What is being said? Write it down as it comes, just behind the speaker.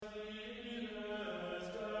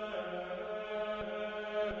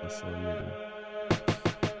solemnity.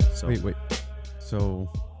 So Wait.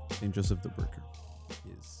 So, Saint Joseph the Worker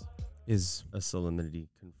is a solemnity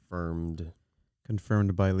confirmed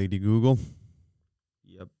by Lady Google.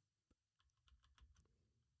 Yep.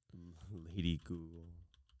 Lady Google,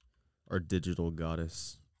 our digital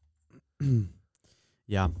goddess.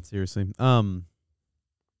 Yeah, seriously. Cool.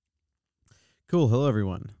 Hello,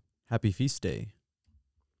 everyone. Happy feast day.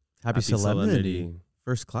 Happy solemnity.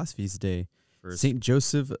 First class feast day. Saint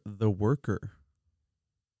Joseph the Worker.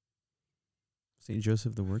 Saint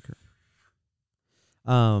Joseph the Worker.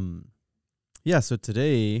 Yeah, so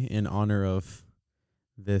today, in honor of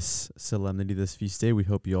this solemnity, this feast day, we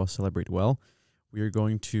hope you all celebrate well. We are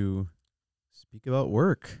going to speak about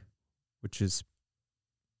work, which is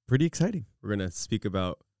pretty exciting. We're going to speak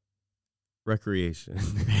about recreation,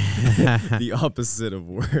 the opposite of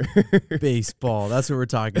work. Baseball. That's what we're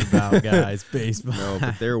talking about, guys. Baseball. No,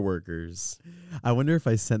 but they're workers. I wonder if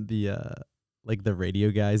I sent the the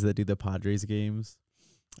radio guys that do the Padres games.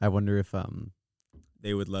 I wonder if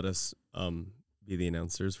they would let us be the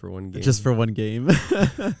announcers for one game. Just for one game.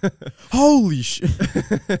 Holy shit.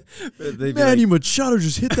 Manny Machado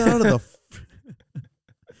just hit that out of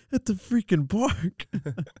at the freaking park.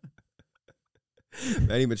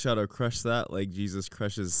 Manny Machado crushed that like Jesus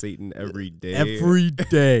crushes Satan every day. Every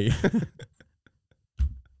day.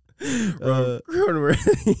 Where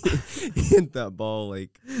he hit that ball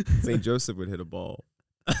like St. Joseph would hit a ball.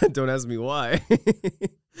 Don't ask me why.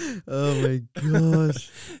 Oh my gosh.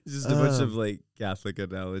 Just a bunch of like Catholic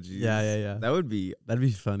analogies. Yeah. That'd be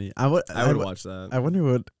funny. I would watch that. I wonder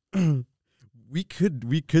what we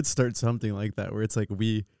could start something like that where it's like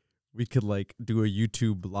we could like do a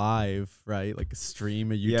YouTube live, right? Like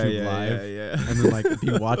stream a YouTube live. Yeah. And then like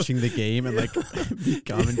be watching the game and like be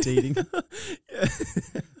commentating. Yeah.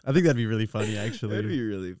 I think that'd be really funny actually. That'd be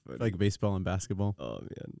really funny. Like baseball and basketball. Oh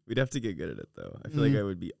man. We'd have to get good at it though. I feel like I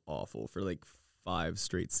would be awful for like 5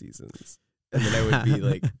 straight seasons. And then I would be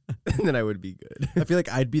like good. I feel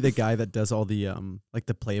like I'd be the guy that does all the like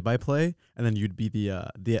the play-by-play, and then you'd be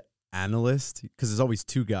the analyst, because there's always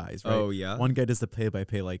 2 guys, right? Oh yeah. One guy does the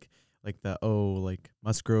play-by-play like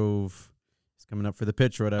Musgrove is coming up for the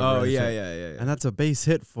pitch or whatever. Oh yeah. And that's a base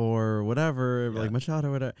hit for whatever, like Machado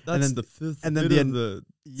or whatever. That's and then the 5th and then bit of the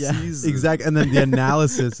season. Exactly. And then the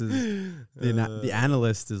analysis is the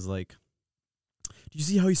analyst is like, do you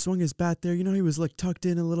see how he swung his bat there? You know, he was like tucked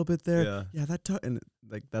in a little bit there. Yeah, that and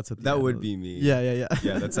like that's what that would be me. Yeah.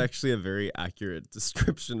 Yeah, that's actually a very accurate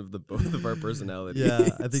description of the both of our personalities. Yeah,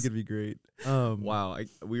 I think it'd be great. Wow,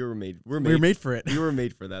 we were made for it. We were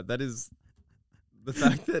made for that. That is the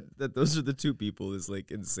fact that those are the 2 people is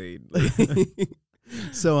like insane. Like,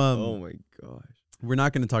 so oh my gosh. We're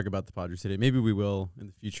not going to talk about the Padres today. Maybe we will in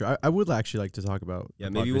the future. I would actually like to talk about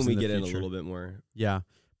maybe Padres when we get future. in a little bit more. Yeah.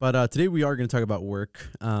 But today we are going to talk about work,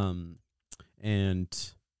 and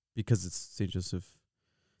because it's St. Joseph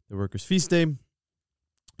the Worker's Feast Day,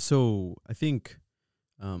 so I think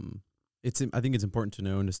it's important to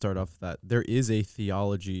know and to start off that there is a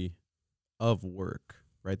theology of work,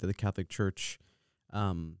 right, that the Catholic Church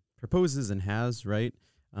proposes and has, right,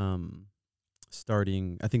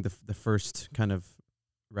 starting, I think the first kind of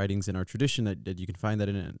writings in our tradition that you can find that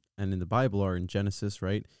in it, and in the Bible are in Genesis,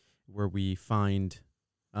 right, where we find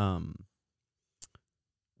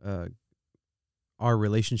our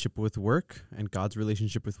relationship with work and God's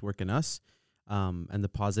relationship with work in us, and the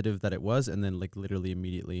positive that it was, and then like literally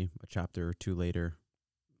immediately a chapter or 2 later,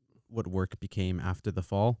 what work became after the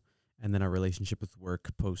fall, and then our relationship with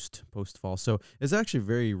work post fall. So it's actually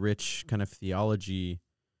very rich kind of theology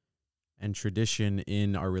and tradition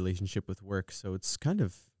in our relationship with work. So it's kind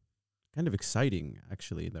of exciting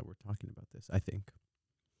actually that we're talking about this, I think.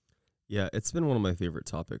 Yeah, it's been one of my favorite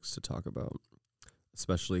topics to talk about,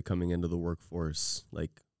 especially coming into the workforce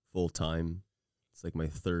like full time. It's like my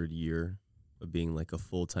 3rd year of being like a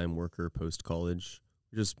full-time worker post-college,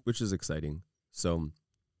 which is exciting. So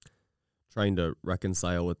trying to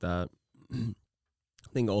reconcile with that. I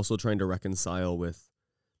think also trying to reconcile with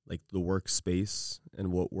like the workspace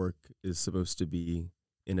and what work is supposed to be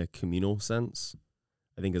in a communal sense,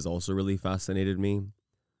 I think has also really fascinated me.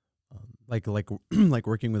 Like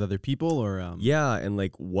working with other people, or yeah, and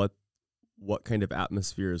like what kind of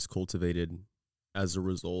atmosphere is cultivated as a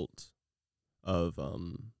result of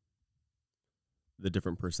the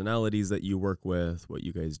different personalities that you work with, what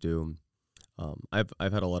you guys do. I've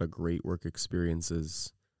had a lot of great work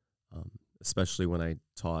experiences, especially when I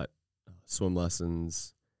taught swim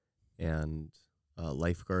lessons and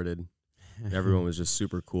lifeguarded. Everyone was just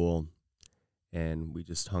super cool, and we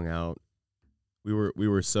just hung out. We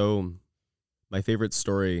were so. My favorite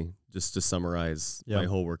story just to summarize my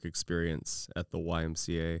whole work experience at the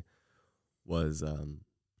YMCA was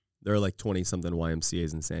there are like 20-something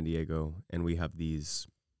YMCAs in San Diego, and we have these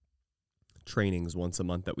trainings once a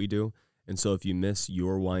month that we do. And so if you miss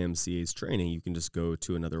your YMCA's training, you can just go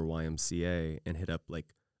to another YMCA and hit up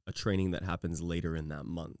like a training that happens later in that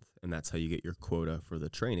month. And that's how you get your quota for the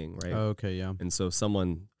training, right? Oh, okay, yeah. And so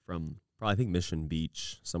someone from probably, I think, Mission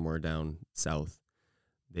Beach, somewhere down south,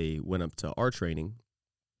 they went up to our training,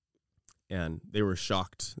 and they were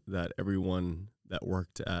shocked that everyone that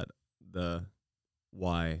worked at the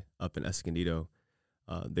Y up in Escondido,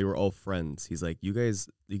 they were all friends. He's like, you guys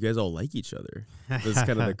all like each other. That's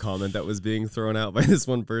kind of the comment that was being thrown out by this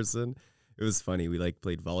one person. It was funny. We like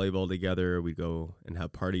played volleyball together. We'd go and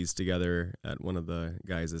have parties together at one of the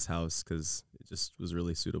guys' house because it just was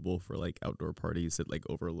really suitable for like outdoor parties. It like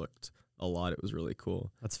overlooked a lot. It was really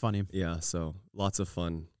cool. That's funny. Yeah, so lots of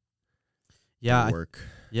fun. Yeah, work.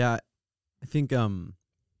 I think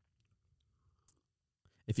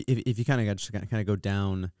if you kind of go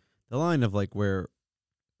down the line of like where,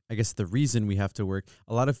 I guess the reason we have to work,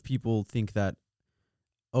 a lot of people think that,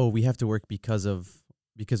 oh, we have to work because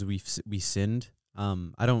we sinned.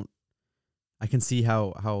 I can see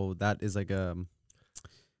how that is like a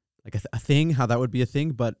thing, how that would be a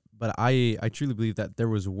thing, but I truly believe that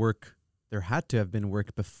there had to have been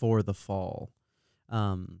work before the fall.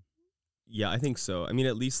 Yeah, I think so. I mean,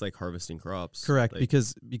 at least like harvesting crops. Correct, like,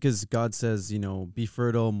 because God says, be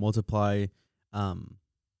fertile, multiply. I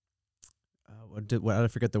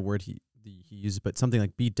forget the word he used, but something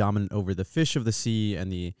like be dominant over the fish of the sea and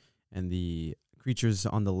the creatures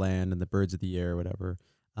on the land and the birds of the air, whatever.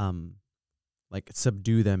 Like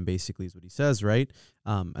subdue them, basically, is what he says, right?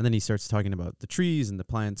 And then he starts talking about the trees and the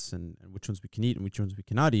plants and which ones we can eat and which ones we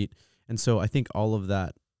cannot eat. And so I think all of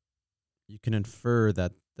that, you can infer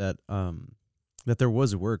that there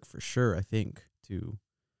was work for sure, I think, to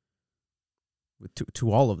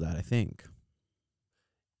all of that, I think.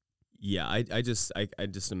 Yeah, I just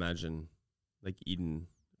imagine like Eden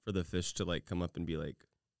for the fish to like come up and be like,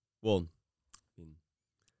 well, I mean,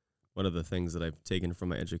 one of the things that I've taken from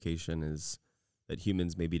my education is that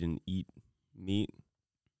humans maybe didn't eat meat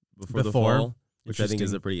before the fall, which I think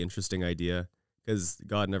is a pretty interesting idea because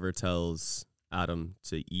God never tells Adam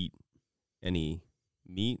to eat any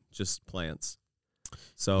meat, just plants.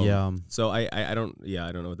 So I don't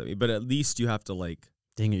know what that means, but at least you have to like.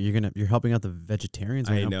 Dang it, you're helping out the vegetarians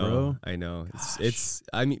right now, bro. I know. It's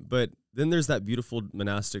I mean, but then there's that beautiful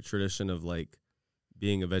monastic tradition of like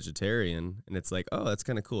being a vegetarian, and it's like, oh, that's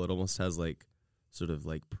kind of cool. It almost has like sort of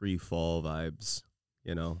like pre-fall vibes,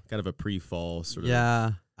 kind of a pre-fall sort of.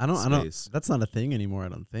 Yeah, I don't. That's not a thing anymore, I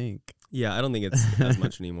don't think. Yeah, I don't think it's as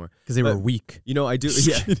much anymore because they were weak. I do.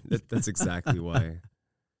 Yeah, that's exactly why.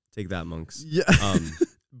 Take that, monks. Yeah.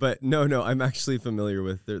 But no, I'm actually familiar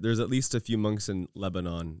with. There's at least a few monks in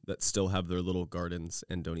Lebanon that still have their little gardens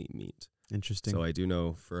and don't eat meat. Interesting. So I do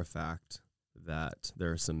know for a fact that there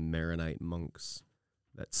are some Maronite monks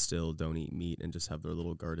that still don't eat meat and just have their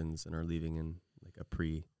little gardens and are leaving in like a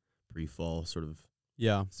pre-fall sort of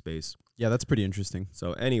space. Yeah, that's pretty interesting.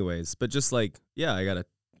 So anyways, but just like, yeah, I got to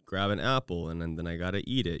grab an apple and then I got to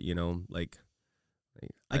eat it, like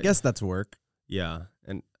I guess that's work. Yeah.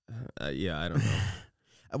 And yeah, I don't know.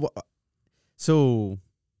 So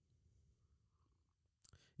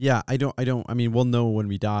yeah, I mean, we'll know when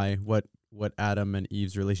we die what Adam and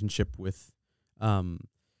Eve's relationship with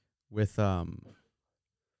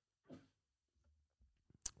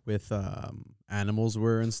animals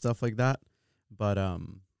were and stuff like that. But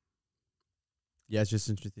yeah, it's just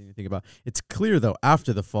interesting to think about. It's clear though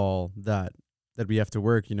after the fall that we have to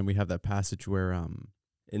work. We have that passage where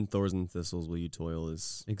in thorns and thistles will you toil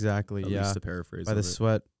is exactly, at least a paraphrase. By the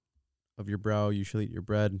sweat of your brow you shall eat your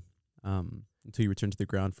bread, until you return to the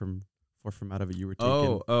ground from out of it you were taken.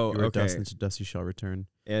 You were okay. dust, and to dust you shall return.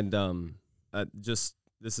 And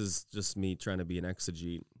this is just me trying to be an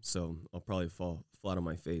exegete, so I'll probably fall flat on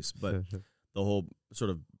my face. But the whole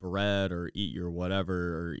sort of bread or eat your whatever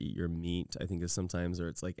or eat your meat, I think is sometimes, or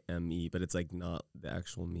it's like M-E, but it's like not the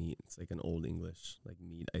actual meat. It's like an old English like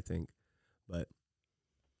meat, I think. But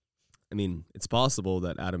I mean, it's possible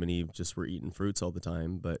that Adam and Eve just were eating fruits all the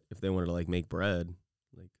time, but if they wanted to like make bread,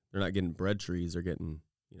 like they're not getting bread trees, they're getting,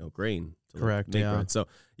 grain to correct like, make bread. So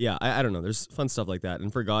yeah, I don't know. There's fun stuff like that.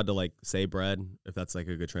 And for God to like say bread, if that's like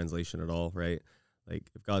a good translation at all, right? Like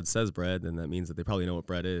if God says bread, then that means that they probably know what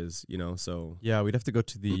bread is, so. Yeah, we'd have to go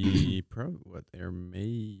to the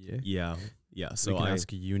Aramaic. Yeah. So we can ask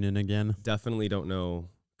Yunan again. Definitely don't know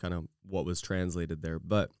kind of what was translated there,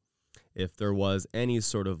 but if there was any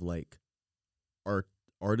sort of like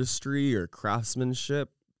artistry or craftsmanship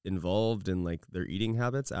involved in like their eating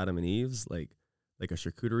habits, Adam and Eve's, like a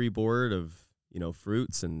charcuterie board of,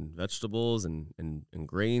 fruits and vegetables and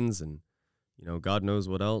grains and, God knows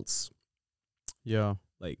what else. Yeah.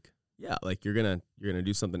 Like, yeah, like you're gonna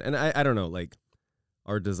do something. And I don't know, like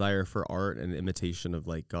our desire for art and imitation of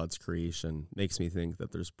like God's creation makes me think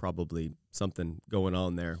that there's probably something going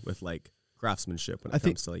on there with like craftsmanship when it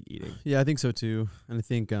comes to like eating. Yeah, I think so too. And I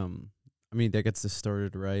think I mean that gets us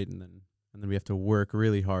started right, and then we have to work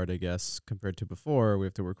really hard, I guess, compared to before. We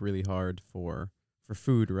have to work really hard for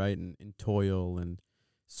food, right? And toil and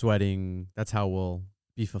sweating. That's how we'll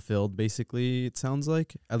be fulfilled, basically, it sounds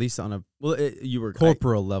like. At least on a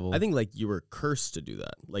corporal level. I think like you were cursed to do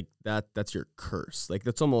that. Like that's your curse. Like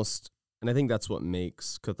that's almost, and I think that's what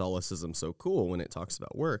makes Catholicism so cool when it talks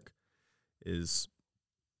about work, is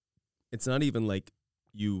it's not even like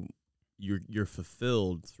you're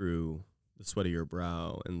fulfilled through the sweat of your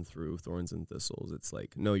brow and through thorns and thistles. It's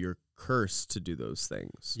like, no, you're cursed to do those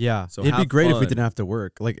things. Yeah. So it'd be great if we fun. didn't have to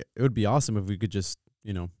work. Like it would be awesome if we could just,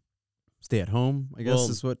 stay at home, I guess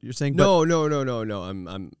is what you're saying. No.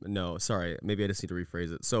 I'm no, sorry. Maybe I just need to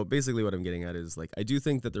rephrase it. So basically what I'm getting at is like, I do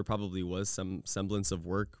think that there probably was some semblance of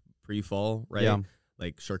work pre-fall, right? Yeah.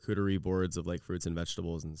 Like charcuterie boards of like fruits and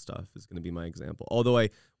vegetables and stuff is going to be my example. Although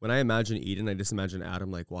when I imagine Eden, I just imagine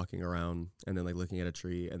Adam like walking around and then like looking at a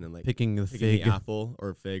tree and then like picking the fig. The apple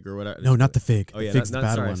or fig or whatever. No, not the fig. Oh the yeah, fig's the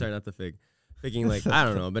bad sorry, one. sorry, not the fig. Picking like, I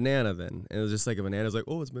don't know, a banana then. And it was just like a banana's like,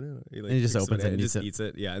 oh, it's banana. Like, and he just opens it and just eats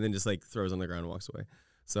it. Yeah, and then just like throws on the ground and walks away.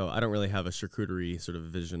 So I don't really have a charcuterie sort of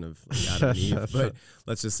vision of like Adam and Eve, but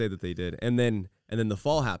let's just say that they did. And then the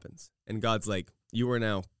fall happens and God's like, you are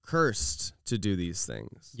now cursed to do these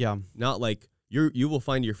things. Yeah. Not like you will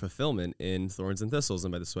find your fulfillment in thorns and thistles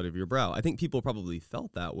and by the sweat of your brow. I think people probably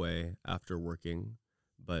felt that way after working,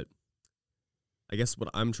 but I guess what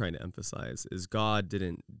I'm trying to emphasize is God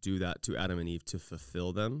didn't do that to Adam and Eve to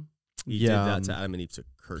fulfill them. He did that to Adam and Eve to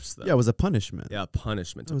curse them. Yeah, it was a punishment. Yeah,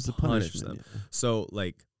 punishment. It was a punish punishment. them. Yeah. So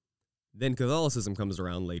like, then Catholicism comes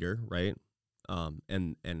around later, right?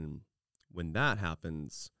 And when that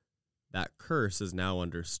happens, that curse is now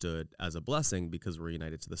understood as a blessing because we're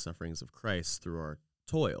united to the sufferings of Christ through our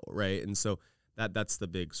toil, right? And so that's the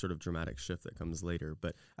big sort of dramatic shift that comes later.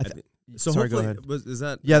 But so sorry, hopefully, go ahead. is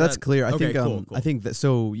that that's clear. I okay, think cool. I think that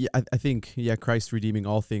so yeah I think Christ redeeming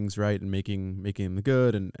all things, right, and making them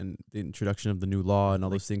good, and the introduction of the new law and all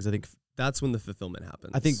those things. I think that's when the fulfillment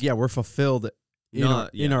happens. I think we're fulfilled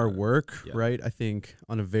in our work, right? I think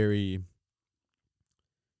on a very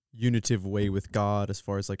unitive way with God as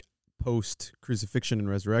far as like post crucifixion and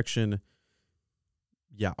resurrection.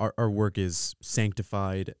 Yeah, our work is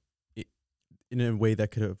sanctified in a way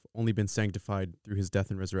that could have only been sanctified through his death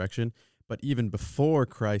and resurrection. But even before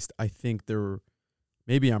Christ, I think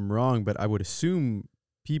maybe I'm wrong, but I would assume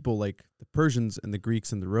people like the Persians and the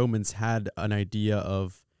Greeks and the Romans had an idea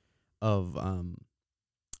of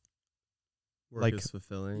work as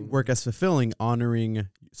fulfilling, honoring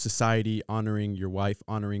society, honoring your wife,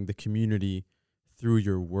 honoring the community through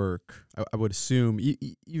your work. I would assume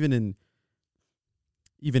even in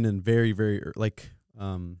very, very like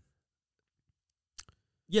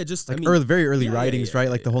very early writings, right?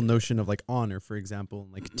 Like the whole notion of like honor, for example,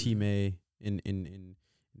 and like time in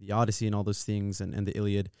the Odyssey and all those things, and the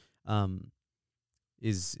Iliad,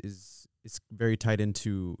 is very tied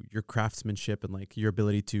into your craftsmanship and like your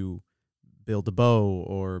ability to build a bow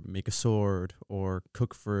or make a sword or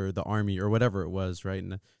cook for the army or whatever it was, right?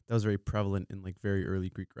 And that was very prevalent in like very early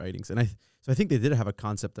Greek writings. And I think they did have a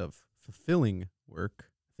concept of fulfilling work,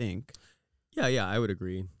 I think. Yeah, I would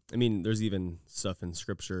agree. I mean, there's even stuff in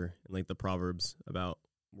scripture and like the Proverbs about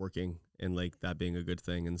working and like that being a good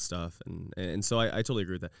thing and stuff. And so I totally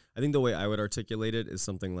agree with that. I think the way I would articulate it is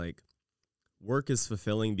something like work is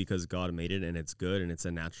fulfilling because God made it and it's good and it's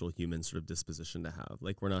a natural human sort of disposition to have.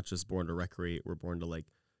 Like we're not just born to recreate, we're born to like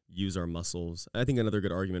use our muscles. I think another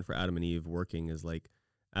good argument for Adam and Eve working is like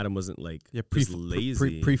Adam wasn't like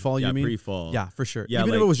lazy. Pre-fall, you mean? Pre-fall. Yeah, for sure. Yeah,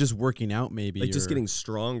 even like, if it was just working out, maybe. Like just getting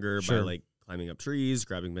stronger by like climbing up trees,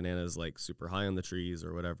 grabbing bananas like super high on the trees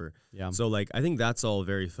or whatever. Yeah. So like I think that's all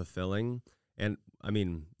very fulfilling. And I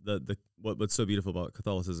mean what's so beautiful about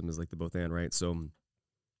Catholicism is like the both and, right? So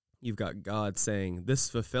you've got God saying this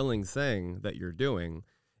fulfilling thing that you're doing,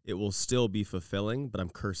 it will still be fulfilling, but I'm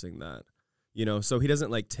cursing that. So he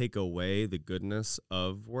doesn't like take away the goodness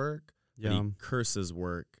of work, but he curses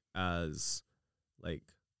work as like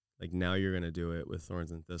now you're going to do it with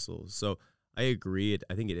thorns and thistles. So I agree.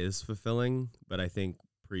 I think it is fulfilling, but I think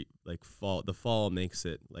the fall makes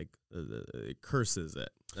it like it curses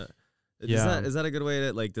it. Yeah. Is that a good way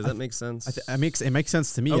to like? Does that make sense? It makes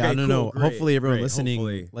sense to me. Okay, I don't cool, know. great, Hopefully, everyone great. listening,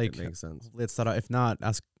 Hopefully like, it makes sense. let's start out. If not,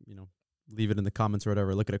 ask, leave it in the comments or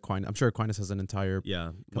whatever. Look at Aquinas. I'm sure Aquinas has an entire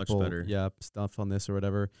Yeah, much couple, better. stuff on this or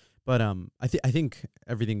whatever. But I think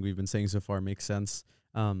everything we've been saying so far makes sense.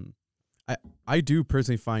 I do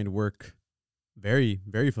personally find work very,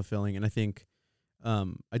 very fulfilling, and I think I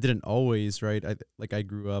didn't always, right. I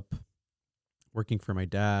grew up working for my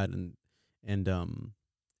dad and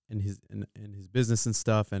in his business and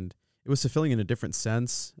stuff, and it was fulfilling in a different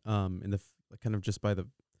sense. In the kind of just by the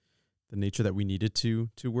nature that we needed to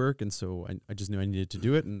work, and so I just knew I needed to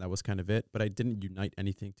do it, and that was kind of it. But I didn't unite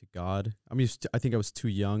anything to God. I mean, I think I was too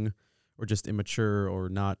young, or just immature, or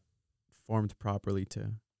not formed properly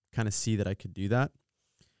to kind of see that I could do that.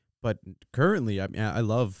 But currently, I mean, I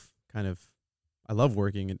love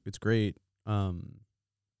working. It's great.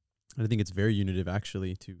 And I think it's very unitive,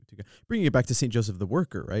 actually, to go. Bringing it back to St. Joseph the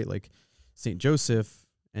Worker, right? Like St. Joseph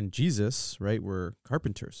and Jesus, right, were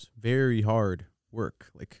carpenters. Very hard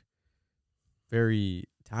work, like very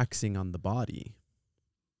taxing on the body.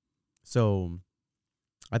 So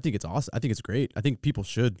I think it's awesome. I think it's great. I think people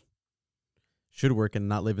should work and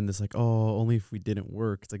not live in this like, oh, only if we didn't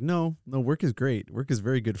work. It's like, no, work is great. Work is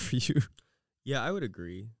very good for you. Yeah, I would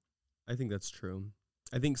agree. I think that's true.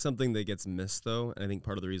 I think something that gets missed, though, and I think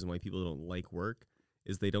part of the reason why people don't like work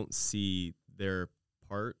is they don't see their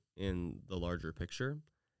part in the larger picture.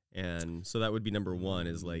 And so that would be number one,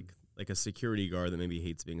 is like a security guard that maybe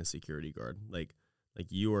hates being a security guard. Like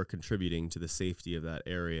you are contributing to the safety of that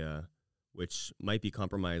area, which might be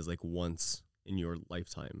compromised like once in your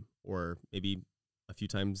lifetime, or maybe a few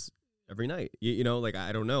times every night. You know, like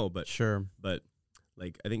I don't know, but Sure. But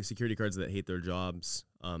like I think security guards that hate their jobs,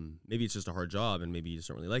 maybe it's just a hard job and maybe you just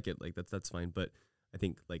don't really like it. Like that's fine. But I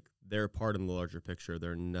think like their part in the larger picture,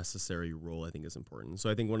 their necessary role, I think is important. So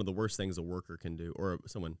I think one of the worst things a worker can do, or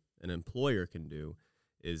an employer can do,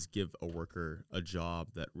 is give a worker a job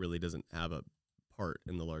that really doesn't have a part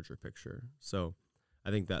in the larger picture. So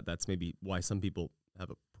I think that's maybe why some people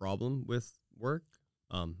have a problem with work.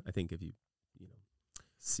 I think if you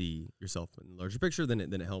see yourself in the larger picture, then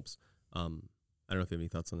it helps. I don't know if you have any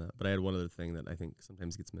thoughts on that, but I had one other thing that I think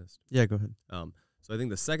sometimes gets missed. Yeah, go ahead. So I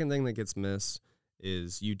think the second thing that gets missed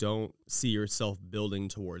is you don't see yourself building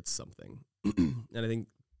towards something. And I think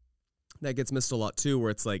that gets missed a lot too,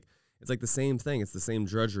 where it's like the same thing. It's the same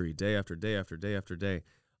drudgery day after day after day after day.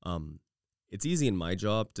 It's easy in my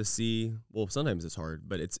job to see, well, sometimes it's hard,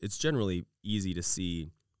 but it's generally easy to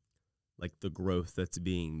see like the growth that's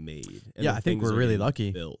being made. And yeah, I think we're really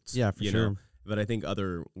lucky. Built, yeah, for sure. But I think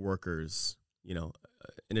other workers,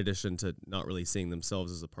 in addition to not really seeing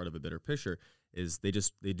themselves as a part of a bigger picture, is they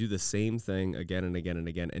do the same thing again and again and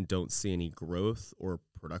again and don't see any growth or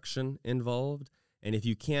production involved. And if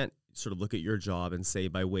you can't sort of look at your job and say,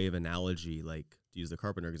 by way of analogy, like to use the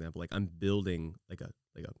carpenter example, like I'm building like a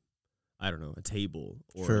I don't know, a table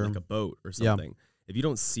or Sure. like a boat or something. If you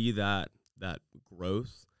don't see that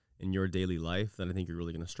growth in your daily life, then I think you're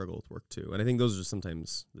really going to struggle with work too. And I think those are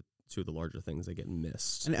sometimes the two of the larger things that get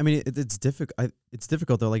missed. And I mean, it's difficult. It's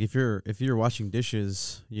difficult though. Like if you're washing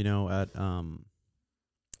dishes, at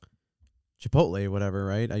Chipotle, whatever,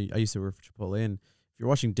 right? I used to work for Chipotle, and if you're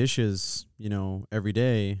washing dishes, every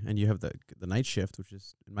day, and you have the night shift, which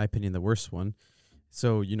is, in my opinion, the worst one.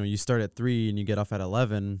 So you start at 3 and you get off at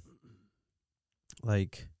 11,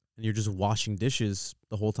 like, and you're just washing dishes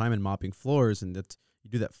the whole time and mopping floors, and you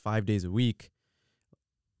do that 5 days a week.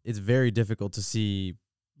 It's very difficult to see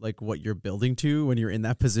like what you're building to when you're in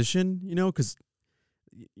that position, because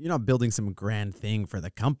you're not building some grand thing for the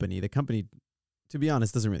company. The company, to be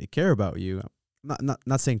honest, doesn't really care about you.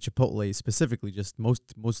 Not saying Chipotle specifically, just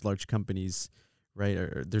most large companies, right?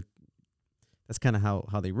 That's kind of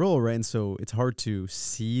how they roll, right? And so it's hard to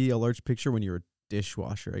see a large picture when you're a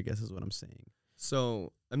dishwasher, I guess is what I'm saying.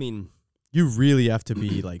 So, I mean, you really have to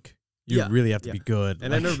be like, really have to be good.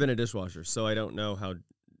 And I've never been a dishwasher, so I don't know how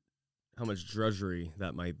much drudgery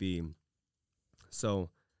that might be. So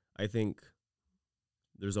I think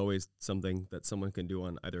there's always something that someone can do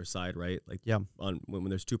on either side, right? Like when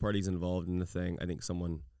there's two parties involved in the thing, I think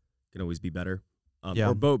someone can always be better.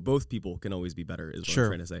 Or both people can always be better is what I'm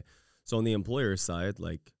trying to say. So on the employer side,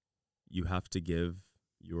 like you have to give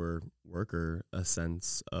your worker a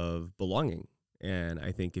sense of belonging. And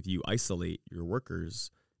I think if you isolate your workers,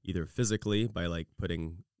 either physically by like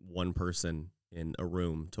putting one person in a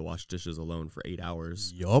room to wash dishes alone for 8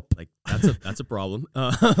 hours, like that's a problem.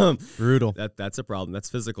 Brutal. That's a problem. That's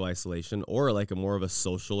physical isolation, or like a more of a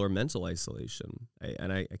social or mental isolation.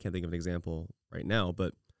 I can't think of an example right now,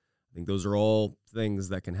 but I think those are all things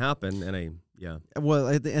that can happen. And Yeah. Well,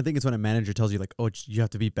 I think it's when a manager tells you like, oh, you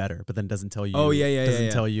have to be better, but then doesn't tell you. Oh yeah.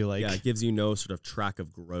 Doesn't tell you like. Yeah, it gives you no sort of track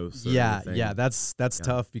of growth. Or Yeah, anything. yeah. That's Yeah.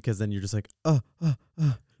 tough because then you're just like,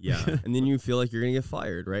 Yeah, and then you feel like you're gonna get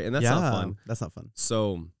fired, right? And that's not fun. That's not fun.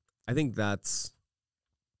 So I think that's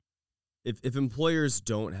if employers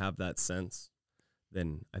don't have that sense,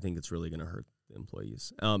 then I think it's really gonna hurt the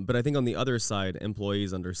employees. But I think on the other side,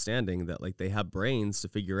 employees understanding that like they have brains to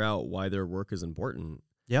figure out why their work is important.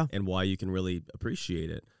 Yeah. And why you can really appreciate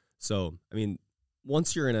it. So I mean,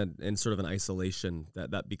 once you're in sort of an isolation,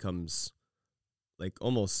 that becomes like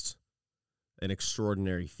almost an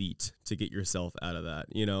extraordinary feat to get yourself out of that,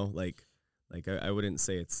 like I wouldn't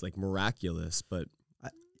say it's like miraculous, but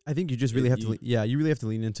I think you just really have to, you really have to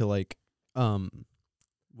lean into like,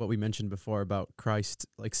 what we mentioned before about Christ,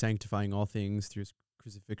 like sanctifying all things through his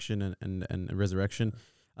crucifixion and resurrection.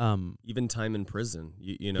 Even time in prison,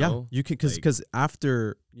 you know, yeah, you can, cause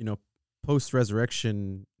after, post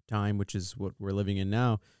resurrection time, which is what we're living in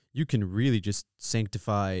now, you can really just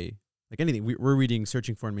sanctify like anything. We're reading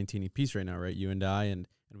Searching for and Maintaining Peace right now, right? You and I, and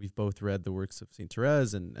we've both read the works of Saint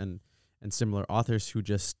Therese and similar authors who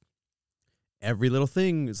just every little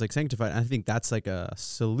thing is like sanctified. And I think that's like a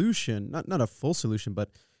solution, not a full solution,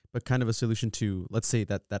 but kind of a solution to, let's say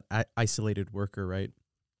that isolated worker, right?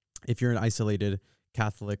 If you're an isolated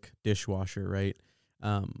Catholic dishwasher, right?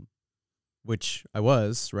 Which I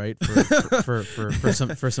was, right, for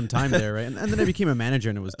some time there, right? And then I became a manager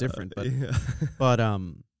and it was different. But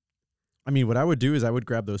I mean, what I would do is I would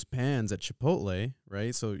grab those pans at Chipotle,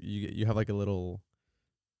 right? So you have like a little,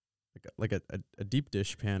 like a deep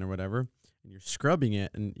dish pan or whatever, and you're scrubbing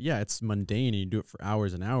it, and yeah, it's mundane, and you do it for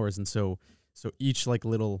hours and hours, and so each like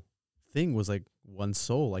little thing was like one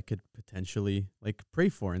soul I could potentially like pray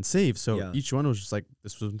for and save. So each one was just like,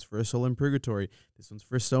 this one's for a soul in purgatory, this one's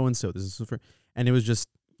for so and so, this is for, and it was just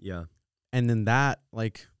and then that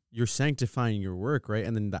like, you're sanctifying your work, right?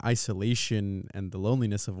 And then the isolation and the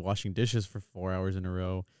loneliness of washing dishes for 4 hours in a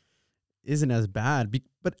row isn't as bad.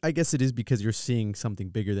 But I guess it is because you're seeing something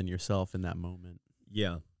bigger than yourself in that moment.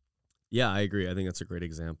 Yeah. Yeah, I agree. I think that's a great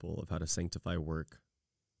example of how to sanctify work.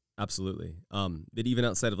 Absolutely. But even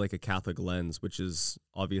outside of like a Catholic lens, which is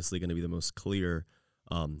obviously going to be the most clear,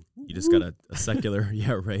 you just got a secular,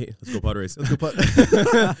 yeah, right. Let's go Padres. Let's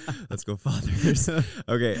go Let's go Fathers.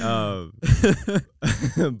 Okay.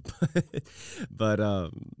 But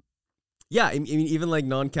yeah, I mean, even like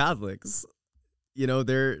non-Catholics,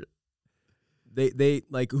 they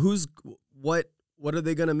like what are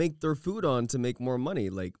they gonna make their food on to make more money?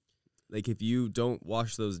 Like if you don't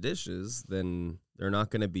wash those dishes, then they're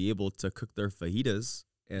not gonna be able to cook their fajitas,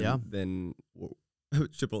 and then.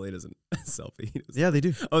 Chipotle doesn't sell fajitas. Yeah, they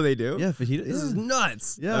do. Oh, they do? Yeah, fajitas. This is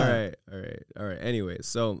nuts. Yeah. All right. Anyway,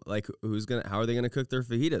 so like how are they gonna cook their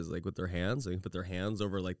fajitas? Like with their hands? They can put their hands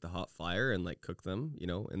over like the hot fire and like cook them,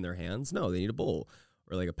 in their hands? No, they need a bowl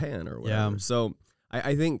or like a pan or whatever. Yeah. So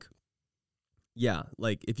I think,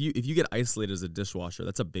 like if you get isolated as a dishwasher,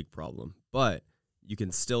 that's a big problem. But you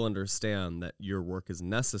can still understand that your work is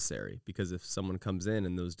necessary, because if someone comes in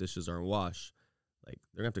and those dishes aren't washed, like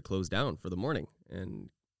they're gonna have to close down for the morning and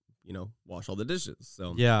wash all the dishes.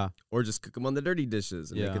 So or just cook them on the dirty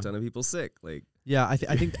dishes and make a ton of people sick. Like I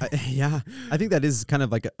think I think that is kind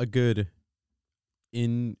of like a good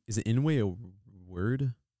is it in way a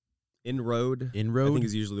word? Inroad. I think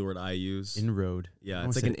is usually the word I use. Inroad. Yeah,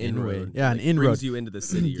 it's like an inroad. Yeah, an inroad brings you into the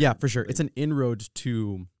city. Yeah, for sure. It's an inroad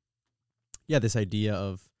to this idea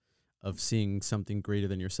of seeing something greater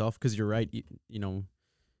than yourself, because you're right,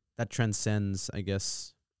 that transcends, I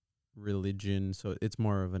guess, religion. So it's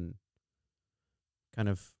more of an kind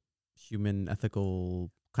of human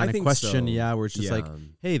ethical kind of question. So. Yeah, where it's just like,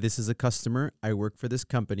 hey, this is a customer. I work for this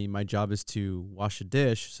company. My job is to wash a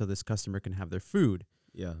dish so this customer can have their food.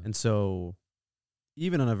 Yeah. And so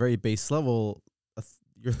even on a very base level,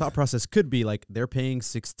 your thought process could be like, they're paying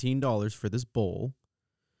 $16 for this bowl,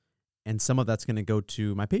 and some of that's going to go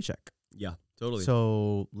to my paycheck. Yeah. Totally.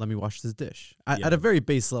 So let me wash this dish. At a very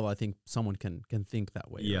base level, I think someone can think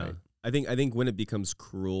that way. Yeah. Right? I think when it becomes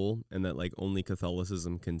cruel and that like only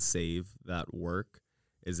Catholicism can save that work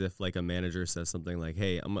is if like a manager says something like,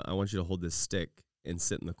 "Hey, I want you to hold this stick and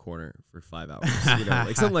sit in the corner for 5 hours,"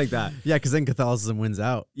 like something like that. Yeah, because then Catholicism wins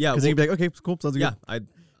out. Yeah, because then you'd be like, "Okay, cool, sounds good." Yeah,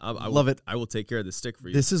 I love it. I will take care of the stick for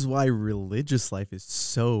you. This is why religious life is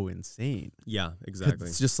so insane. Yeah, exactly.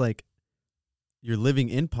 It's just like, you're living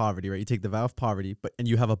in poverty, right? You take the vow of poverty, and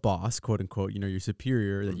you have a boss, quote unquote, your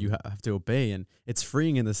superior that you have to obey. And it's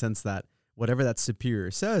freeing in the sense that whatever that superior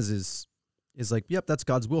says is like, yep, that's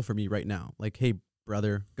God's will for me right now. Like, hey,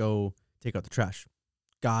 brother, go take out the trash.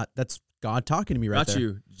 God, that's God talking to me right Got there.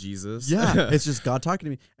 you, Jesus. Yeah, it's just God talking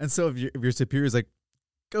to me. And so if your superior is like,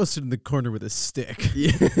 go sit in the corner with a stick.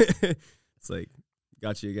 Yeah. It's like,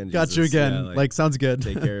 got you again, Jesus. Got you again. Yeah, like, sounds good.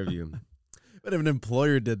 take care of you. But if an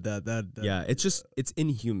employer did that Yeah, it's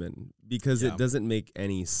inhuman because Yeah. it doesn't make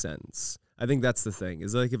any sense. I think that's the thing.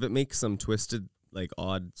 Is like if it makes some twisted, like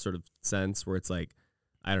odd sort of sense where it's like,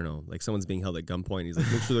 I don't know, like someone's being held at gunpoint. He's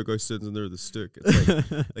like, make sure that guy sits in there with a stick.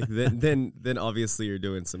 It's like then obviously you're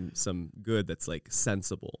doing some good that's like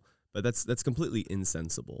sensible. But that's completely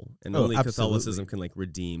insensible. And only Catholicism can like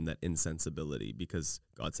redeem that insensibility because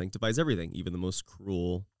God sanctifies everything, even the most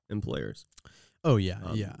cruel employers. Oh yeah,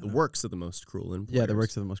 The works of the most cruel employers. Yeah, the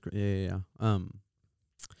works of the most yeah.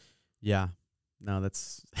 Yeah. No,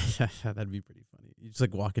 that's that'd be pretty funny. You just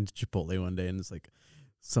like walk into Chipotle one day and it's like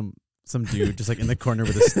some dude just like in the corner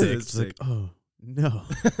with a stick. Just like, oh no.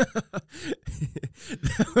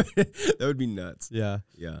 that would be nuts. Yeah.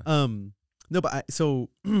 Yeah. No, but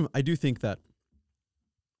I do think that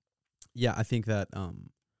I think that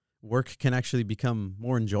work can actually become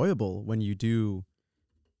more enjoyable when you do,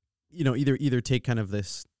 either take kind of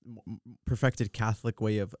this perfected Catholic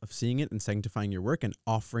way of seeing it and sanctifying your work and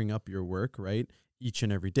offering up your work, right? Each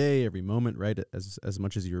and every day, every moment, right? As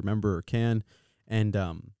much as you remember or can. And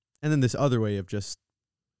then this other way of just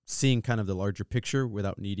seeing kind of the larger picture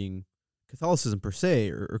without needing Catholicism per se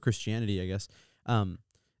or Christianity, I guess.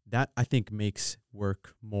 That I think makes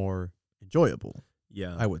work more enjoyable.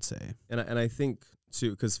 Yeah, I would say. And I think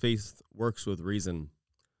too, because faith works with reason,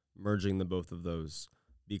 merging the both of those,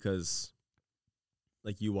 because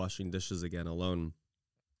like you washing dishes again alone,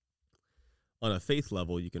 on a faith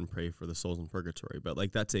level, you can pray for the souls in purgatory, but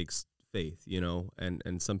like that takes faith,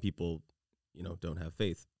 and some people, don't have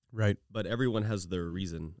faith. Right. But everyone has their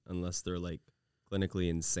reason unless they're like clinically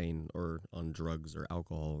insane or on drugs or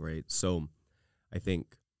alcohol, right? So I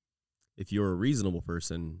think if you're a reasonable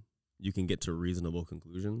person, you can get to reasonable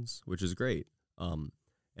conclusions, which is great. And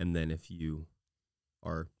then if you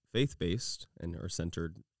are faith-based and are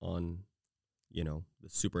centered on, the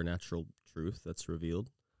supernatural truth that's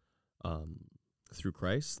revealed through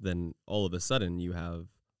Christ, then all of a sudden you have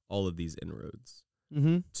all of these inroads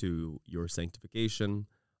to your sanctification,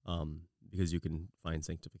 because you can find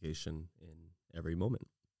sanctification in every moment.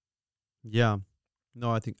 Yeah.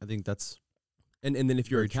 No, I think that's And then if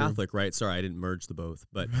you're very a Catholic, right? Sorry, I didn't merge the both.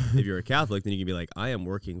 But if you're a Catholic, then you can be like, I am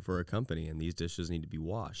working for a company and these dishes need to be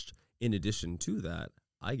washed. In addition to that,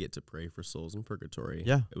 I get to pray for souls in purgatory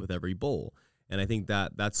with every bowl. And I think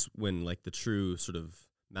that's when like the true sort of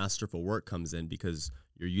masterful work comes in, because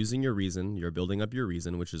you're using your reason, you're building up your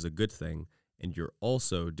reason, which is a good thing. And you're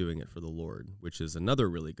also doing it for the Lord, which is another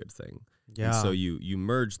really good thing. Yeah. And so you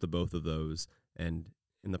merge the both of those, and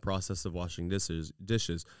in the process of washing dishes,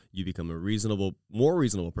 you become more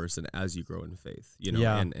reasonable person as you grow in faith,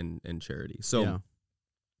 and charity. So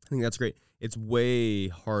I think that's great. It's way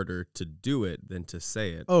harder to do it than to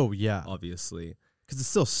say it. Oh yeah, obviously, because it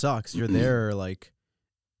still sucks. You're there, like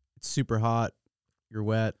it's super hot, you're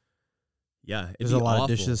wet. Yeah, there's a lot of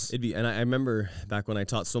dishes. And I remember back when I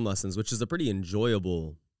taught swim lessons, which is a pretty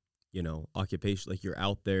enjoyable, occupation. Like you're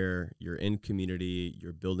out there, you're in community,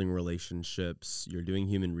 you're building relationships, you're doing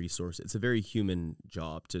human resource. It's a very human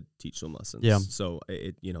job to teach swim lessons. Yeah. So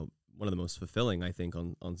it, one of the most fulfilling, I think,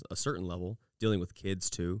 on a certain level, dealing with kids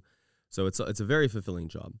too. So it's a very fulfilling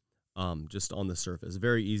job. Just on the surface,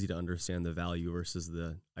 very easy to understand the value versus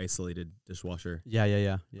the isolated dishwasher.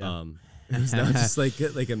 Yeah. It's now just like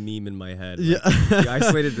a meme in my head. Like, the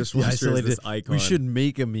isolated dishwasher is this icon. We should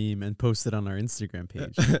make a meme and post it on our Instagram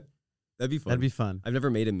page. That'd be fun. I've never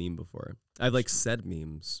made a meme before. I've like said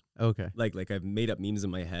memes. Okay. Like I've made up memes in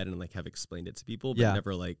my head and like have explained it to people, but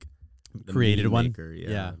never like created one. Maker.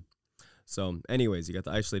 Yeah. So anyways, you got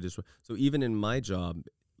the isolated dishwasher. So even in my job,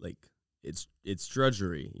 like it's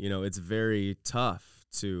drudgery, it's very tough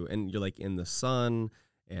and you're like in the sun,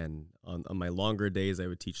 and on my longer days, I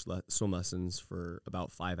would teach swim lessons for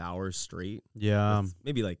about 5 hours straight. Yeah.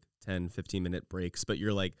 Maybe like 10, 15-minute breaks, but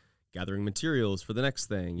you're like gathering materials for the next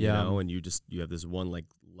thing, you know, and you have this one like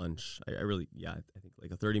lunch. I think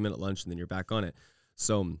like a 30-minute lunch, and then you're back on it.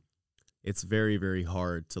 So it's very, very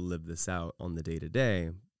hard to live this out on the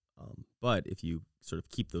day-to-day. But if you sort of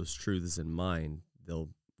keep those truths in mind, they'll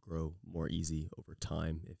grow more easy over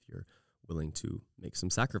time if you're willing to make some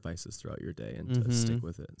sacrifices throughout your day and to stick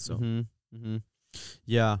with it. So,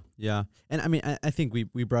 yeah. And I mean, I think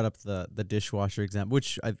we brought up the dishwasher example,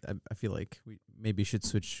 which I feel like we maybe should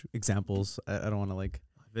switch examples. I don't want to like.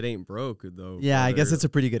 If it ain't broke though. Yeah, brother, I guess it's a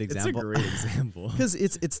pretty good example. It's a great example because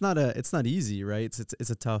it's not easy, right? It's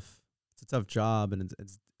a tough job, and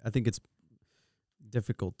I think it's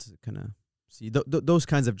difficult to kind of see. Those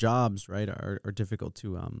kinds of jobs, right, are difficult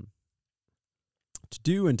to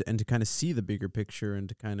do, and to kind of see the bigger picture, and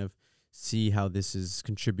to kind of see how this is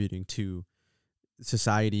contributing to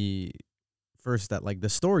society first, that like the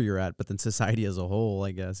store you're at, but then society as a whole.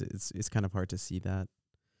 I guess it's kind of hard to see that.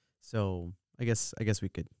 So I guess we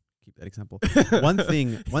could keep that example. one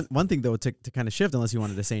thing though, to kind of shift, unless you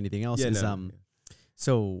wanted to say anything else, is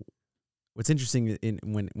so what's interesting in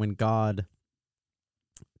when God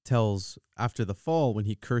tells after the fall, when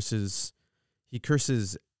he curses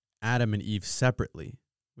Adam and Eve separately,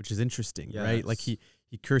 which is interesting, right? Like he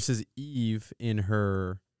curses Eve in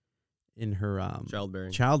her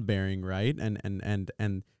childbearing, right?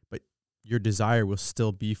 And but your desire will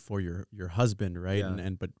still be for your husband, right? Yeah.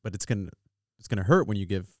 But it's gonna hurt when you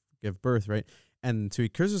give birth, right? And so he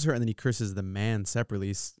curses her, and then he curses the man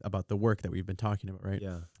separately about the work that we've been talking about, right?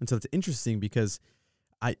 Yeah. And so it's interesting because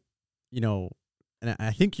and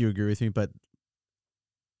I think you agree with me, but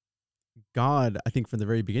God, I think from the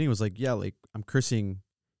very beginning was like, yeah, like I'm cursing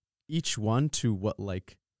each one to what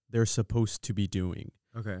like they're supposed to be doing.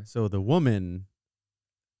 Okay. So the woman,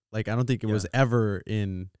 like, I don't think it was ever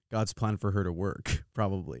in God's plan for her to work,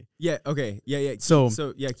 probably. Yeah. Okay. Yeah. So it's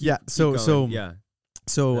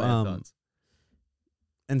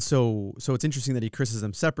interesting that he curses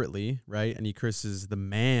them separately, right? And he curses the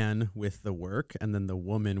man with the work, and then the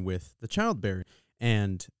woman with the childbearing.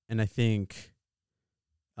 And I think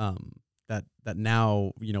that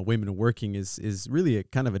now, women working is really a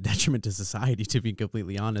kind of a detriment to society, to be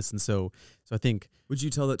completely honest. And so I think, would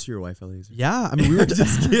you tell that to your wife, Eleazar? Yeah, I mean, we were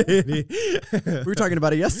just kidding. We were talking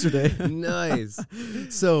about it yesterday. Nice.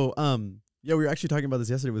 So we were actually talking about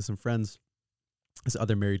this yesterday with some friends, this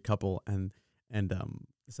other married couple, and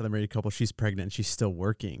this other married couple, she's pregnant and she's still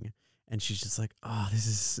working, and she's just like, oh,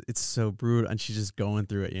 it's so brutal, and she's just going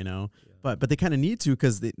through it, Yeah. But they kind of need to,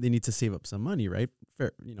 because they need to save up some money, right?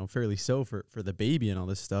 Fairly so for the baby and all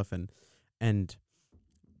this stuff, and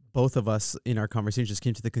both of us in our conversation just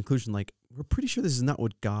came to the conclusion, like, we're pretty sure this is not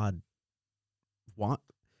what God want.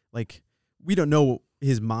 Like, we don't know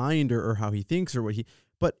his mind or how he thinks or what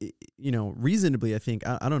but reasonably, I think,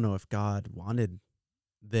 I don't know if God wanted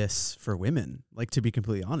this for women, like, to be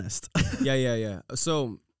completely honest. Yeah.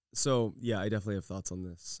 So yeah, I definitely have thoughts on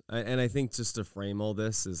this. And I think just to frame all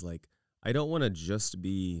this is like, I don't want to just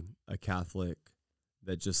be a Catholic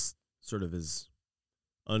that just sort of is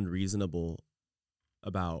unreasonable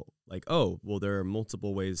about like, oh, well, there are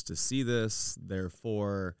multiple ways to see this,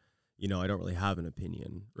 therefore, I don't really have an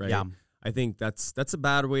opinion, right? Yeah. I think that's a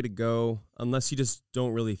bad way to go, unless you just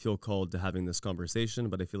don't really feel called to having this conversation.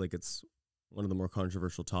 But I feel like it's one of the more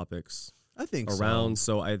controversial topics I think around.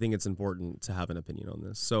 So I think it's important to have an opinion on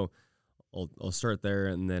this. So I'll start there,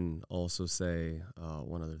 and then also say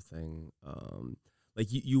one other thing. Like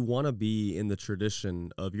you want to be in the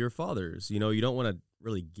tradition of your fathers. You don't want to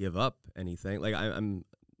really give up anything. Like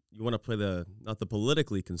you want to play not the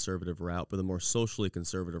politically conservative route, but the more socially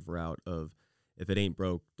conservative route of, if it ain't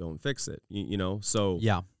broke, don't fix it. So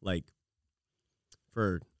yeah, like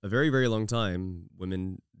for a very, very long time,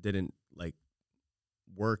 women didn't like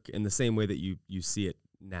work in the same way that you see it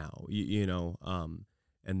now.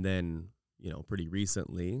 And then pretty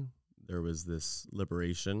recently there was this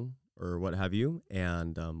liberation or what have you,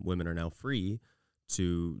 and women are now free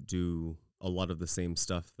to do a lot of the same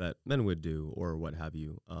stuff that men would do or what have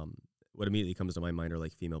you. What immediately comes to my mind are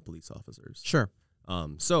like female police officers. Sure.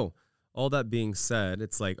 So all that being said,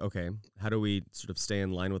 it's like, okay, how do we sort of stay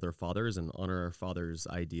in line with our fathers and honor our fathers'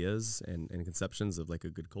 ideas and conceptions of like a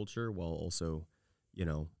good culture, while also,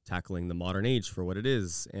 tackling the modern age for what it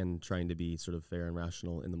is and trying to be sort of fair and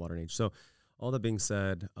rational in the modern age. So all that being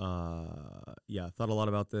said, thought a lot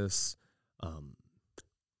about this.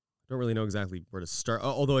 Don't really know exactly where to start,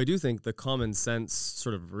 although I do think the common sense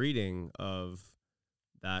sort of reading of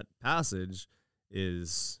that passage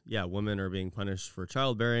is, women are being punished for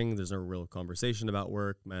childbearing. There's no real conversation about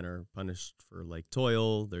work. Men are punished for like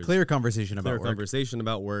toil. There's clear conversation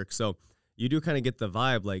about work. So you do kind of get the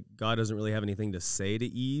vibe like God doesn't really have anything to say to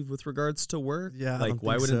Eve with regards to work. Yeah, like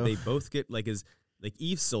why wouldn't they both get like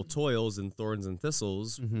Eve still toils in thorns and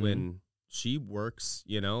thistles when she works,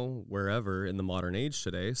 wherever in the modern age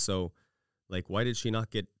today. So like, why did she not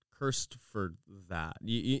get cursed for that?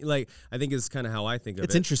 Like, I think is kind of how I think of it.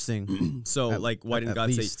 It's interesting. So like, why didn't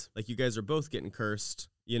God say like, you guys are both getting cursed,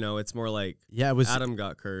 You know, it's more like it was. Adam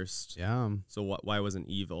got cursed. Yeah. So why wasn't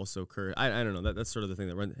Eve also cursed? I don't know. That's sort of the thing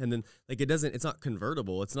that runs. And then like it's not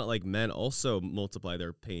convertible. It's not like men also multiply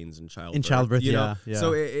their pains in childbirth. You know? Yeah.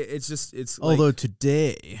 So it's although like,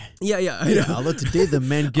 today, although today the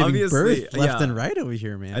men giving birth left and right over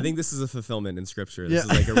here, man. I think this is a fulfillment in scripture. This is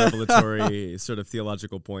like a revelatory sort of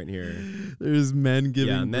theological point here. There's men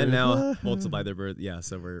giving birth. Men now multiply their birth. Yeah,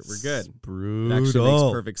 so we're good. Brutal. It actually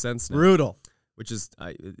makes perfect sense now. Brutal. Which is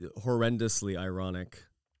horrendously ironic.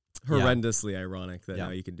 That now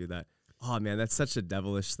you can do that. Oh man, that's such a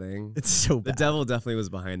devilish thing. It's so bad. The devil definitely was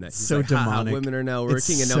behind that. He's so like, demonic. Women are now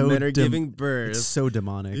working and now men are giving birth. It's so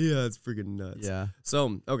demonic. Yeah, it's freaking nuts. Yeah.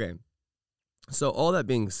 So, okay. So all that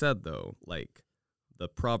being said though, like the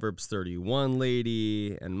Proverbs 31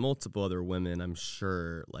 lady and multiple other women, I'm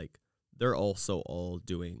sure like they're also all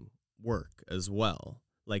doing work as well.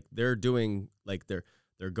 Like they're doing like they're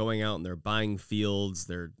going out and they're buying fields.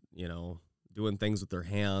 They're, doing things with their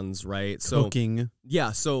hands, right? Cooking. So,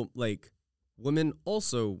 yeah. So, like, women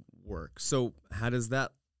also work. So, how does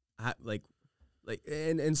that,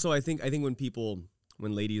 and so I think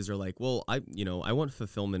when ladies are like, well, I want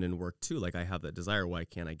fulfillment in work too. Like, I have that desire. Why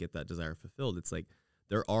can't I get that desire fulfilled? It's like,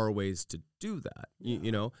 there are ways to do that,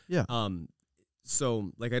 you know? Yeah.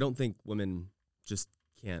 So, like, I don't think women just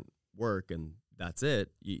can't work and that's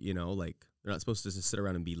it, like, they're not supposed to just sit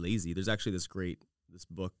around and be lazy. There's actually this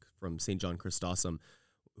book from St. John Chrysostom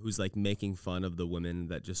who's like making fun of the women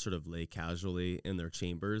that just sort of lay casually in their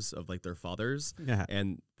chambers of like their fathers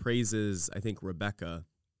and praises, I think, Rebecca,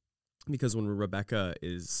 because when Rebecca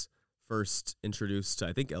is first introduced to,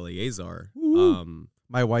 I think, Eleazar.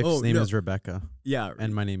 My wife's name is Rebecca. Yeah.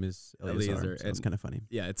 And my name is Eleazar. So it's kind of funny.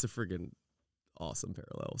 Yeah, it's a friggin' awesome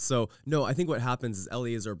parallel. So no, I think what happens is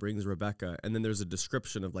Eleazar brings Rebecca, and then there's a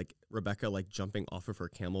description of like Rebecca like jumping off of her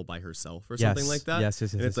camel by herself or something like that. Yes.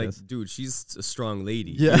 And it's like, dude, she's a strong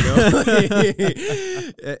lady. Yeah.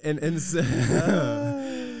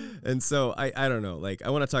 And so I don't know. Like I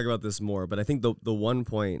want to talk about this more, but I think the one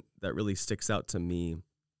point that really sticks out to me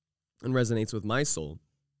and resonates with my soul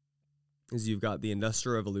is you've got the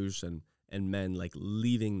Industrial Revolution and men like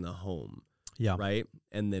leaving the home. Yeah. Right.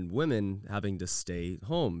 And then women having to stay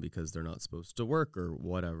home because they're not supposed to work or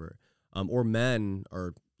whatever. Or men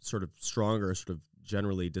are sort of stronger, sort of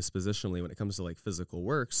generally dispositionally when it comes to like physical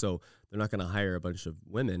work. So they're not going to hire a bunch of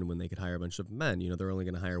women when they could hire a bunch of men. They're only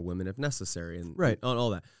going to hire women if necessary and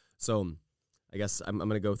all that. So I guess I'm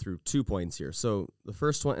going to go through 2 points here. So the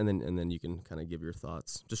first one, and then you can kind of give your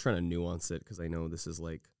thoughts. Just trying to nuance it because I know this is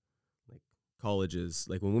like colleges,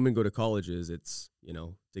 like when women go to colleges, it's,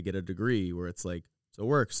 to get a degree where it's like to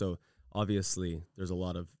work. So obviously there's a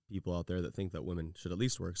lot of people out there that think that women should at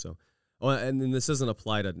least work. So, and then this doesn't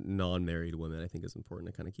apply to non-married women. I think is important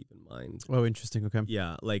to kind of keep in mind. Oh, interesting. Okay.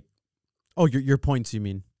 Yeah. Like, your points, you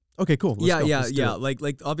mean? Okay, cool. Let's go.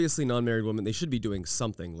 Like obviously non-married women, they should be doing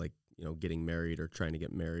something like, getting married or trying to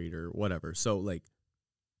get married or whatever. So like,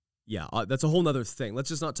 yeah, that's a whole nother thing. Let's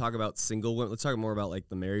just not talk about single women. Let's talk more about like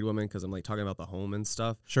the married women because I'm like talking about the home and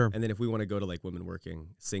stuff. Sure. And then if we want to go to like women working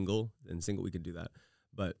single, we could do that.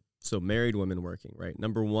 But so married women working, right?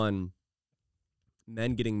 Number one,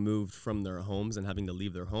 men getting moved from their homes and having to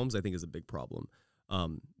leave their homes, I think is a big problem.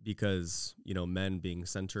 Because, men being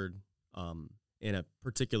centered in a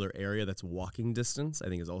particular area that's walking distance, I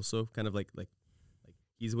think is also kind of like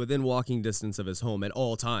he's within walking distance of his home at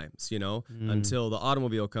all times, until the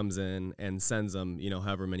automobile comes in and sends him,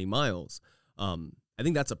 however many miles. I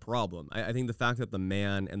think that's a problem. I think the fact that the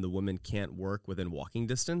man and the woman can't work within walking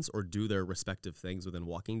distance or do their respective things within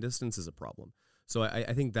walking distance is a problem. So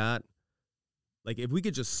I think that, like, if we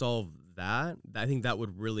could just solve that, I think that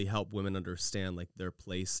would really help women understand, like, their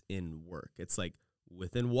place in work. It's like,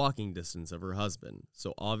 within walking distance of her husband.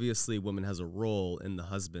 So obviously woman has a role in the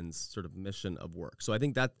husband's sort of mission of work. So I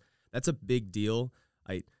think that's a big deal.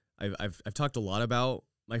 I've talked a lot about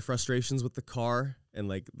my frustrations with the car and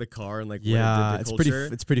like the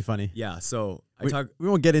it's pretty funny. Yeah. So we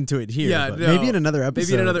won't get into it here. Yeah, but maybe in another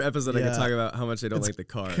episode. I can talk about how much I don't like the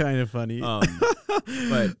car. Kind of funny.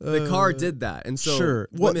 But the car did that. And so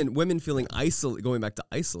women feeling isolated, going back to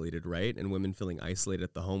isolated, right? And women feeling isolated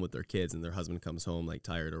at the home with their kids and their husband comes home like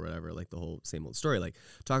tired or whatever, like the whole same old story. Like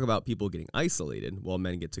talk about people getting isolated while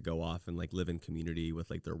men get to go off and like live in community with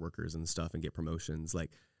like their workers and stuff and get promotions.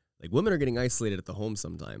 Like women are getting isolated at the home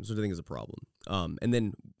sometimes, which I think is a problem. And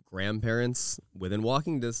then grandparents within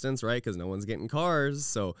walking distance, right? Because no one's getting cars.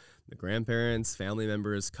 So the grandparents, family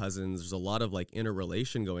members, cousins, there's a lot of like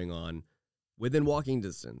interrelation going on within walking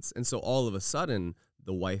distance. And so all of a sudden,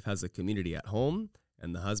 the wife has a community at home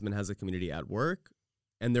and the husband has a community at work.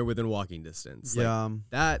 and they're within walking distance. Yeah.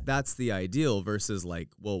 Like that's the ideal versus like,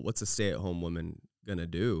 well, what's a stay-at-home woman gonna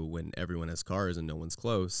do when everyone has cars and no one's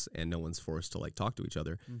close and no one's forced to like talk to each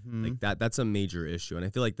other? Like that's a major issue, and I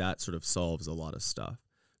feel like that sort of solves a lot of stuff.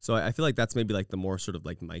 So I feel like that's maybe like the more sort of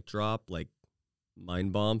like mic drop, like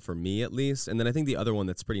mind bomb for me at least. And then I think the other one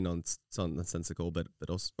that's pretty nonsensical, but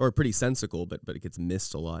also, or pretty sensical, but it gets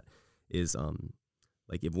missed a lot is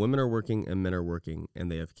like if women are working and men are working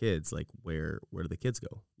and they have kids, like where do the kids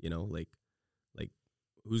go? You know, like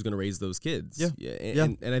who's gonna raise those kids? Yeah.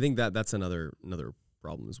 And I think that's another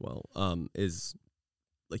problem as well. Is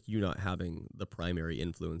like you not having the primary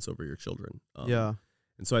influence over your children.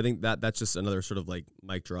 And so I think that's just another sort of like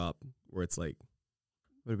mic drop where it's like,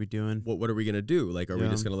 what are we doing? What are we gonna do? Like, are we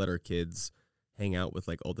just gonna let our kids hang out with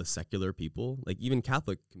like all the secular people? Like even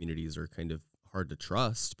Catholic communities are kind of hard to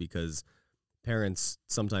trust because parents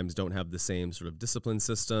sometimes don't have the same sort of discipline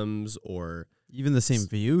systems or even the same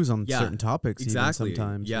views on certain topics. Exactly. Even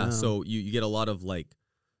sometimes. Yeah. So you get a lot of like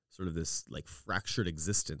sort of this like fractured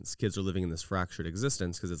existence. Kids are living in this fractured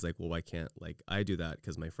existence because it's like, well, why can't like I do that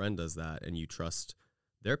because my friend does that, and you trust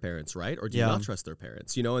their parents, right? Or do you not trust their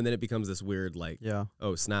parents? You know, and then it becomes this weird like,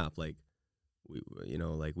 oh snap, like we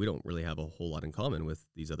like we don't really have a whole lot in common with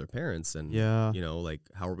these other parents, and you know, like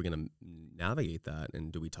how are we going to navigate that?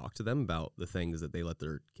 And do we talk to them about the things that they let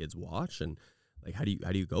their kids watch? And like how do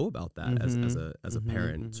you go about that as a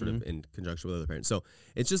parent, sort of in conjunction with other parents? So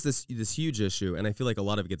it's just this huge issue, and I feel like a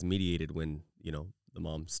lot of it gets mediated when you know the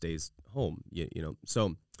mom stays home. You know,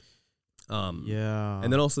 so.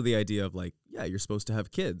 And then also the idea of like, you're supposed to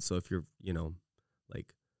have kids. So if you're, you know,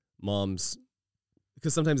 like moms,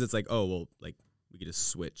 because sometimes it's like, oh, well, like we could just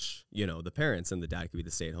switch, you know, the parents, and the dad could be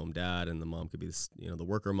the stay-at-home dad and the mom could be this, you know, the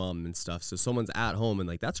worker mom and stuff. So someone's at home and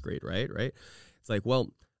like, that's great. Right. It's like, well,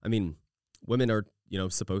 I mean, women are, you know,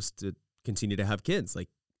 supposed to continue to have kids. Like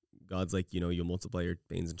God's like, you know, you'll multiply your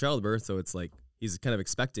pains in childbirth. So it's like, he's kind of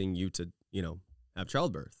expecting you to, you know, have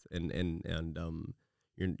childbirth and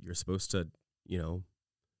you're supposed to, you know,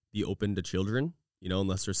 be open to children, you know,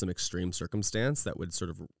 unless there's some extreme circumstance that would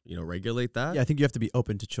sort of, you know, regulate that. Yeah, I think you have to be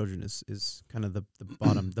open to children is kind of the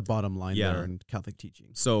bottom line there in Catholic teaching.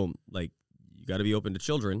 So like you got to be open to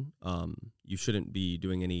children. You shouldn't be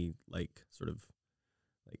doing any like sort of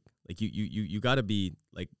like you got to be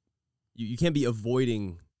like you can't be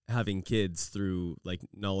avoiding having kids through like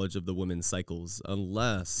knowledge of the women's cycles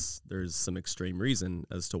unless there's some extreme reason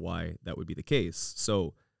as to why that would be the case.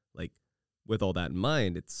 So like with all that in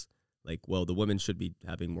mind, it's like, well, the women should be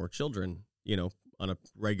having more children, you know, on a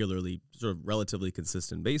regularly sort of relatively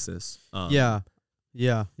consistent basis. Yeah.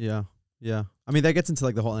 I mean, that gets into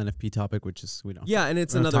like the whole NFP topic, which is, we don't. Yeah. And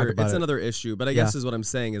it's another issue, but I guess is what I'm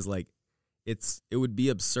saying is like, it would be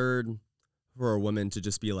absurd for a woman to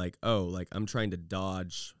just be like, oh, like I'm trying to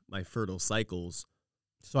dodge my fertile cycles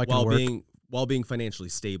so I can while being financially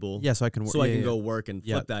stable. Yeah. So I can work. So I can go work and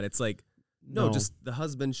flip that. It's like, no, just the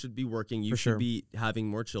husband should be working. You should be having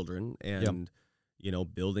more children and, you know,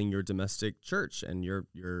 building your domestic church, and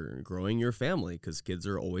you're growing your family, because kids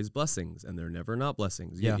are always blessings and they're never not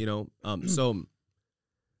blessings. You know, so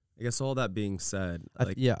I guess all that being said,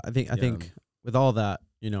 I think with all that,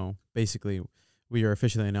 you know, basically we are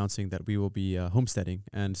officially announcing that we will be homesteading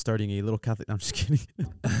and starting a little Catholic. I'm just kidding.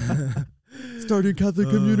 Starting Catholic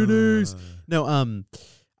communities. No,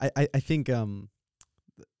 I think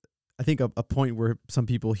a point where some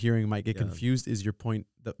people hearing might get confused is your point,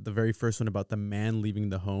 the very first one about the man leaving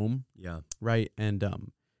the home. Yeah. Right. And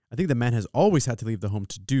I think the man has always had to leave the home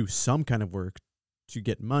to do some kind of work to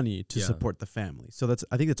get money to support the family. So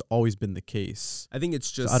I think that's always been the case. I think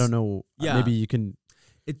it's just, so I don't know. Maybe you can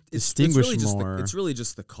distinguish more. It's really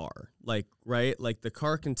just the car, like, right? Like the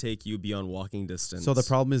car can take you beyond walking distance. So the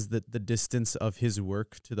problem is that the distance of his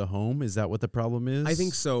work to the home. Is that what the problem is? I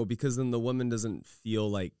think so, because then the woman doesn't feel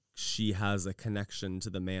like she has a connection to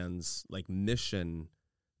the man's like mission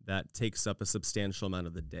that takes up a substantial amount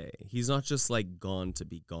of the day. He's not just like gone to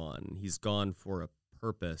be gone. He's gone for a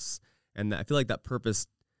purpose. And I feel like that purpose,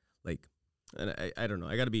 like, and I don't know,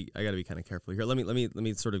 I gotta be kind of careful here. Let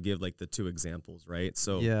me sort of give like the two examples, right?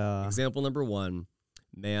 So example number one,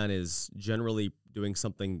 man is generally doing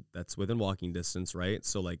something that's within walking distance, right?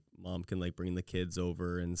 So like mom can like bring the kids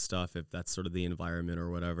over and stuff if that's sort of the environment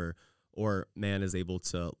or whatever. Or man is able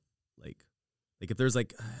to like if there's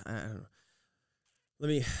like, I don't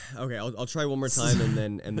know. I'll try one more time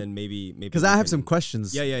and then maybe because I have some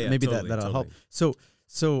questions. Yeah. Maybe totally, that'll help.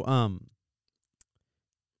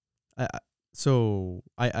 So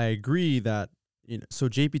I agree that, you know, so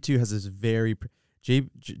JP2 has this very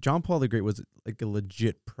John Paul the Great was like a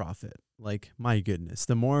legit prophet. Like, my goodness,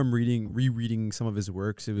 the more I'm rereading some of his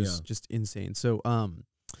works, it was just insane. So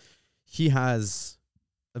he has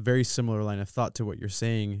a very similar line of thought to what you're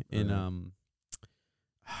saying in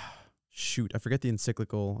shoot, I forget the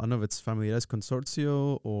encyclical. I don't know if it's Familiares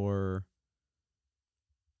Consortio or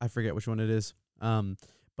I forget which one it is.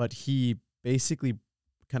 But he basically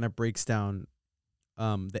kind of breaks down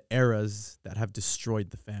the eras that have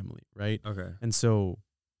destroyed the family, right? Okay. And so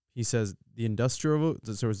he says there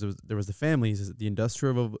was the family. He says the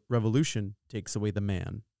Industrial Revolution takes away the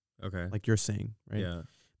man, Okay. like you're saying, right? Yeah.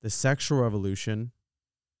 The Sexual Revolution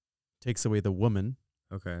takes away the woman,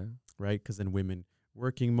 Okay. right? Because then women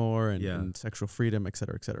working more and sexual freedom, et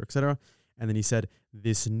cetera, et cetera, et cetera. And then he said,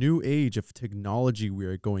 this new age of technology we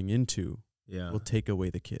are going into will take away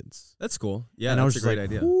the kids. That's cool. Yeah, and that's I was a just great like,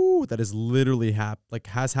 idea. ooh, that is literally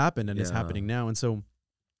has happened and is happening now. And so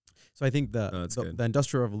I think the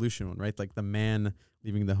Industrial Revolution one, right? Like the man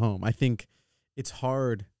leaving the home. I think it's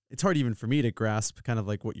hard even for me to grasp kind of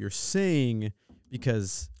like what you're saying,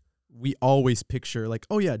 because we always picture like,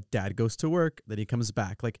 oh yeah, dad goes to work, then he comes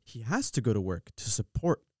back. Like, he has to go to work to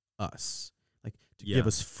support us, like to give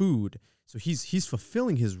us food. So he's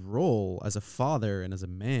fulfilling his role as a father and as a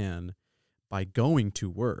man by going to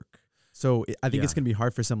work. So I think it's going to be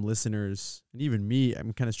hard for some listeners, and even me,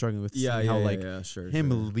 I'm kind of struggling with seeing how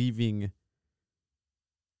him leaving.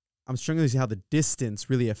 I'm struggling to see how the distance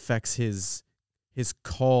really affects his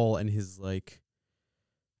call and his like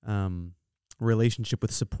relationship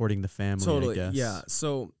with supporting the family. Totally. I guess. Yeah.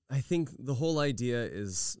 So I think the whole idea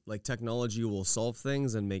is like technology will solve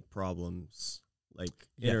things and make problems like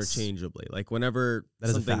interchangeably. Like whenever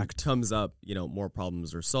something comes up, more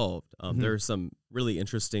problems are solved. There are some really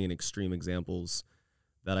interesting and extreme examples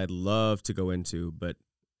that I'd love to go into, but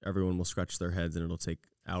everyone will scratch their heads and it'll take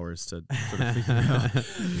hours to sort of figure out,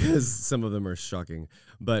 because some of them are shocking.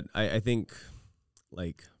 But I think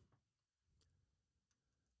like,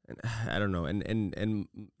 I don't know. And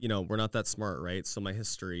we're not that smart, right? So my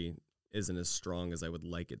history isn't as strong as I would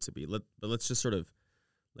like it to be. But let's just sort of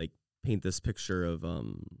like paint this picture of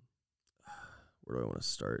where do I want to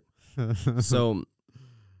start? So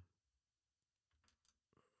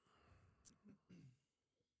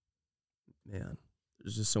man,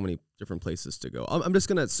 there's just so many different places to go. I'm just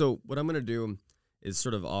gonna. So what I'm gonna do is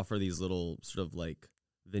sort of offer these little sort of like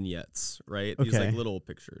vignettes, right? Okay. These like little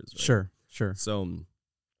pictures. Right? Sure. So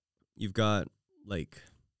you've got like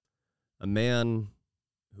a man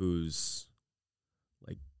who's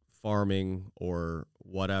like farming or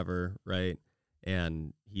whatever, right?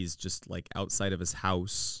 And he's just like outside of his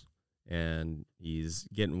house and he's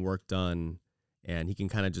getting work done, and he can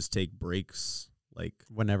kind of just take breaks like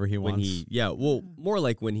whenever he wants. More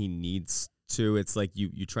like when he needs to. It's like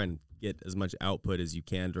you try and get as much output as you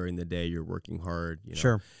can during the day. You're working hard,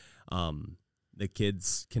 Sure. The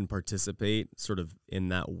kids can participate sort of in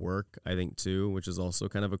that work, I think, too, which is also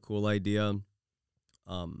kind of a cool idea.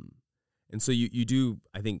 And so you do,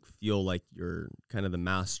 I think, feel like you're kind of the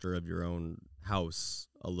master of your own house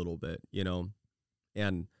a little bit,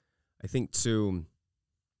 And I think, too,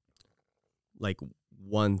 like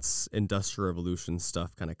once Industrial Revolution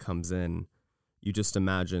stuff kind of comes in, you just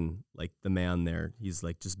imagine like the man there. He's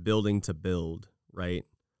like just building to build, right?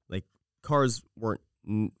 Like cars weren't,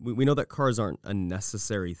 we know that cars aren't a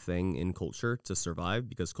necessary thing in culture to survive,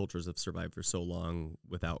 because cultures have survived for so long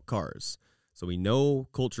without cars. So we know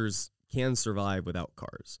cultures can survive without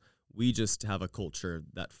cars. We just have a culture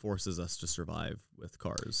that forces us to survive with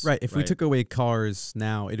cars. Right. If we took away cars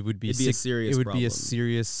now, it would be a serious problem. Be a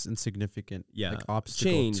serious and significant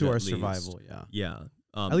obstacle change to our least. Survival. Yeah.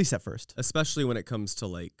 At least at first. Especially when it comes to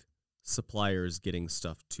like suppliers getting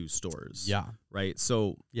stuff to stores. Yeah. Right.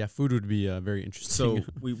 So food would be very interesting. So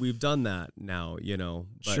we've done that now,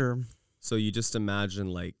 but sure. So you just imagine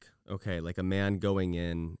like, okay, like a man going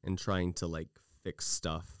in and trying to like fix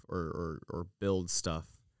stuff or build stuff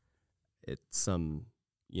at some,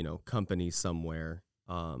 company somewhere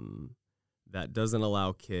that doesn't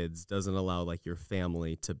allow kids, doesn't allow like your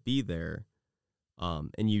family to be there.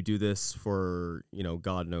 And you do this for,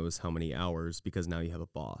 God knows how many hours, because now you have a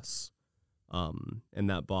boss. And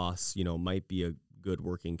that boss, might be a good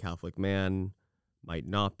working Catholic man, might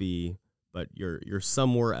not be, but you're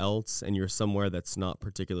somewhere else, and you're somewhere that's not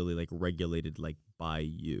particularly like regulated like by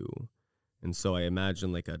you. And so I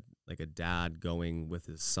imagine like a dad going with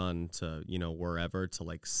his son to, wherever to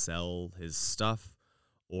like sell his stuff,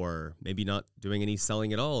 or maybe not doing any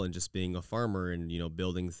selling at all and just being a farmer and,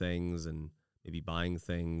 building things and maybe buying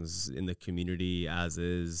things in the community as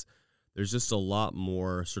is. There's just a lot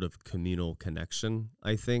more sort of communal connection,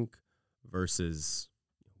 I think, versus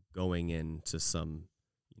going into some,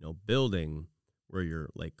 building where you're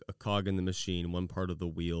like a cog in the machine, one part of the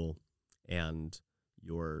wheel, and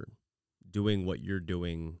you're doing what you're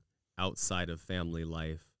doing outside of family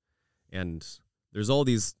life. And there's all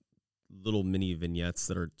these little mini vignettes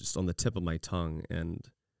that are just on the tip of my tongue, and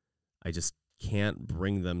I just can't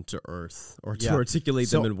bring them to earth or to articulate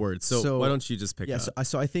them in words. So why don't you just pick up?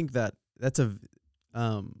 So I think that's a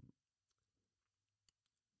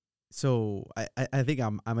so I think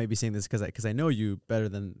I might be saying this because I know you better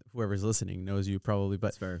than whoever's listening knows you probably, but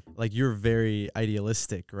That's fair. like you're very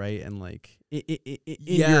idealistic, right? And like in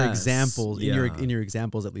your examples, in your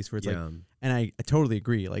examples at least, where it's like, and I totally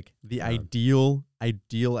agree. Like the ideal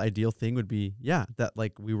thing would be that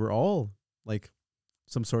like we were all like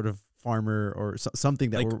some sort of farmer or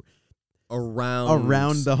something that like were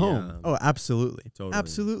around the home. Yeah. Oh, absolutely, Totally.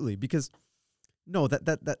 absolutely. Because no,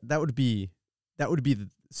 that would be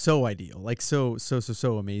so ideal, like so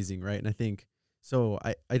amazing, right? And I think so.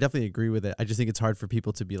 I definitely agree with it. I just think it's hard for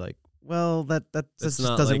people to be like, well, that just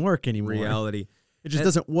doesn't like work anymore. Reality. It just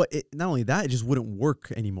doesn't. Not only that, it just wouldn't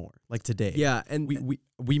work anymore. Like today. Yeah, and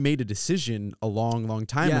we made a decision a long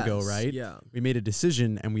time ago, right? Yeah. We made a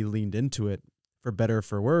decision and we leaned into it, for better or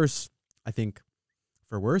for worse. I think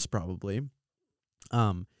for worse probably.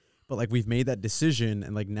 But like we've made that decision,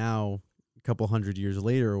 and like now a couple hundred years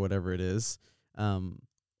later or whatever it is,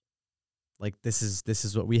 like this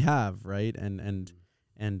is what we have, right? And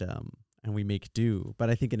we make do. But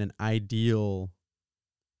I think in an ideal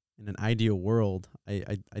world,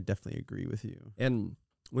 I definitely agree with you. And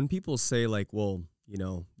when people say like, well,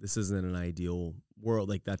 this isn't an ideal world,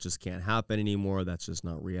 like that just can't happen anymore, that's just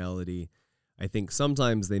not reality, I think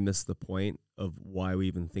sometimes they miss the point of why we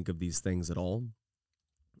even think of these things at all.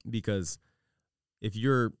 Because if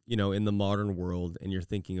you're, in the modern world and you're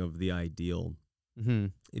thinking of the ideal,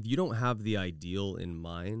 if you don't have the ideal in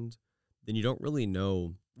mind, then you don't really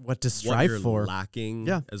know what to strive for. Lacking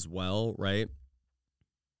as well, right?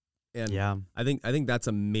 And I think that's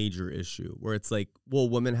a major issue where it's like, well,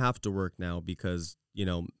 women have to work now because you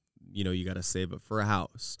got to save up for a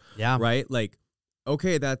house, right? Like,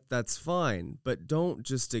 okay, that's fine, but don't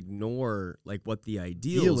just ignore like what the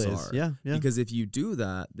ideals are. Because if you do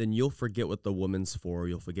that, then you'll forget what the woman's for.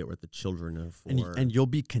 You'll forget what the children are for, and you'll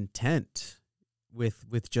be content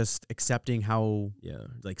with just accepting how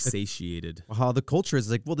satiated how the culture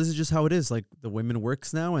is. Like, well, this is just how it is. Like the women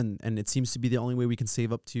works now, and it seems to be the only way we can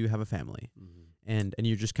save up to have a family, and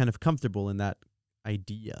you're just kind of comfortable in that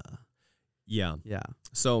idea. Yeah.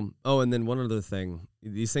 So, and then one other thing,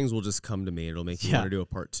 these things will just come to me. It'll make me want to do a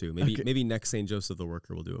part 2. Maybe next St. Joseph the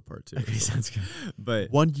Worker will do a part 2. Okay, sounds good.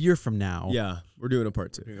 But 1 year from now, we're doing a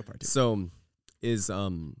part 2. So is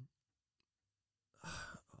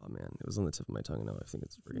oh man, it was on the tip of my tongue, and now I think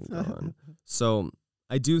it's freaking gone. So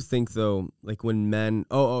I do think though, like when men,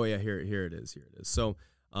 here it is. So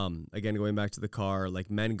again, going back to the car, like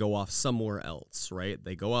men go off somewhere else, right?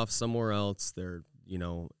 They go off somewhere else. They're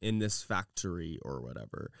in this factory or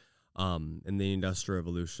whatever, in the Industrial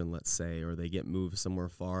Revolution, let's say, or they get moved somewhere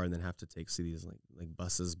far and then have to take these like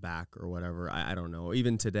buses back or whatever. I don't know.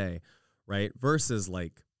 Even today, right? Versus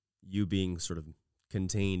like you being sort of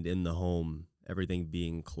contained in the home, everything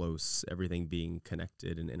being close, everything being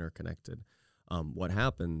connected and interconnected. What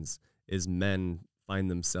happens is men find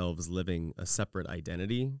themselves living a separate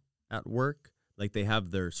identity at work. Like they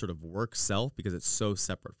have their sort of work self because it's so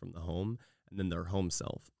separate from the home, and then their home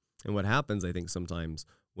self. And what happens, I think, sometimes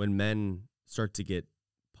when men start to get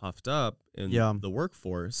puffed up in the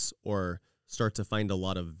workforce or start to find a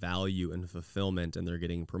lot of value and fulfillment, and they're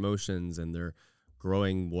getting promotions and they're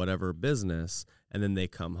growing whatever business, and then they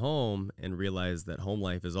come home and realize that home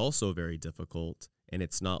life is also very difficult, and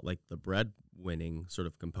it's not like the breadwinning sort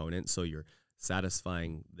of component. So you're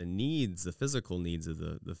satisfying the needs, the physical needs of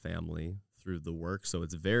the family through the work. So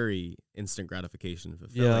it's very instant gratification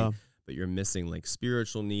fulfilling, but you're missing like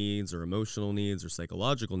spiritual needs or emotional needs or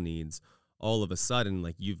psychological needs. All of a sudden,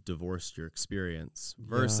 like you've divorced your experience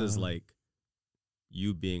versus like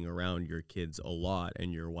you being around your kids a lot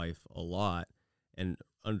and your wife a lot, and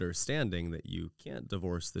understanding that you can't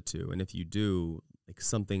divorce the two. And if you do, like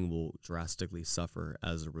something will drastically suffer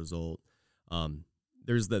as a result.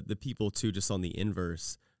 There's the people too, just on the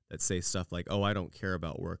inverse, that say stuff like, oh, I don't care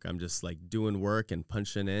about work. I'm just like doing work and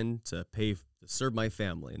punching in to serve my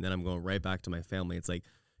family. And then I'm going right back to my family. It's like,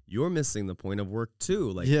 you're missing the point of work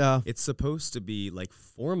too. Like it's supposed to be like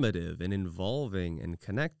formative and involving and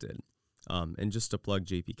connected. And just to plug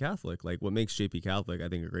JP Catholic, like what makes JP Catholic, I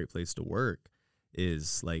think, a great place to work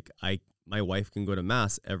is like my wife can go to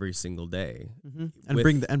mass every single day and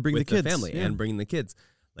bring the kids, family and bring the kids.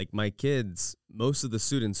 like my kids, most of the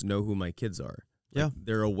students know who my kids are. Like, Yeah.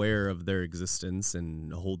 they're aware of their existence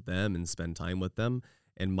and hold them and spend time with them.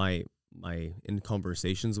 And my in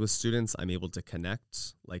conversations with students, I'm able to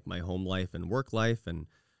connect like my home life and work life and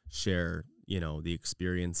share, the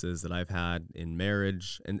experiences that I've had in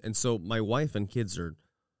marriage. And so my wife and kids are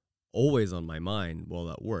always on my mind while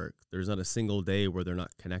at work. There's not a single day where they're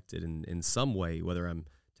not connected in some way, whether I'm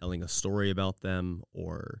telling a story about them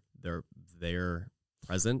or they're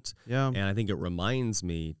present. Yeah. And I think it reminds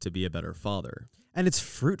me to be a better father. And it's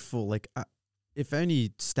fruitful. Like, if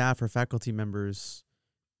any staff or faculty members,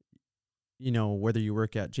 whether you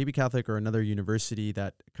work at JB Catholic or another university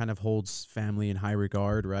that kind of holds family in high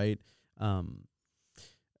regard, right?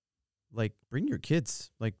 Like, bring your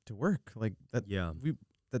kids like to work, like that. Yeah.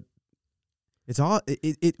 It's all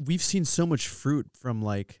we've seen so much fruit from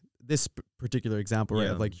like this particular example, right?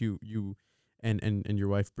 Yeah. Of like you and your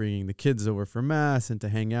wife bringing the kids over for mass and to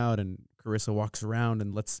hang out, and Carissa walks around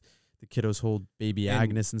and lets the kiddos hold baby And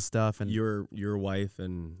Agnes and stuff, and your wife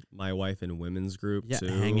and my wife in women's group too,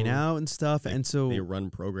 hanging out and stuff. Like, and so they run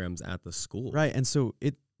programs at the school. right. And so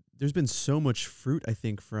there's been so much fruit, I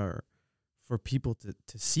think, for people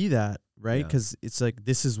to see that, right? Yeah. Because it's like,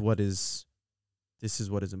 this is what is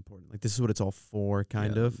important. Like, this is what it's all for,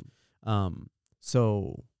 kind Yeah. of.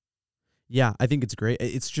 So yeah, I think it's great.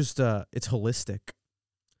 It's just it's holistic.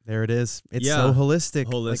 There it is. It's so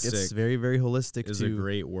holistic. Like, it's very, very holistic. Is a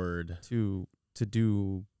great word. To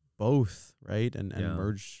do both, right? And Yeah.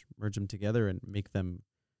 merge them together and make them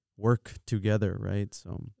work together, right?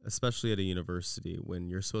 So Especially at a university when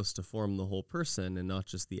you're supposed to form the whole person and not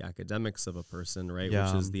just the academics of a person, right?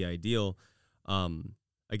 Yeah. Which is the ideal.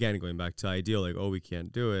 Again, going back to ideal, like, oh, we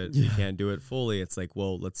can't do it. Yeah. We can't do it fully. It's like,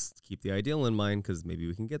 well, let's keep the ideal in mind because maybe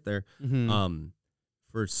we can get there.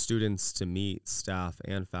 For students to meet staff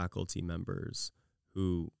and faculty members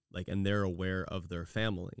who like, and they're aware of their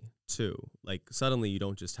family too. Like, suddenly you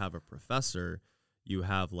don't just have a professor, you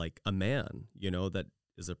have like a man, that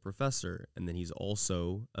is a professor, and then he's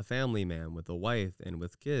also a family man with a wife and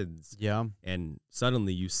with kids. yeah. And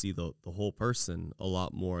suddenly you see the whole person a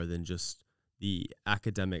lot more than just the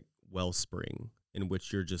academic wellspring in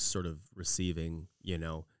which you're just sort of receiving,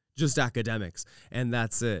 just academics, and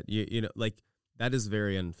that's it. Like, that is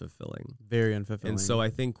very unfulfilling. Very unfulfilling. And so I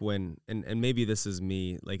think when, and maybe this is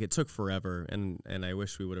me, like, it took forever, and I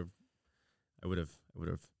wish I would have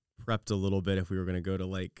prepped a little bit if we were going to go to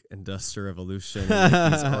like industrial revolution, and,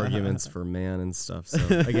 like, these arguments for man and stuff. So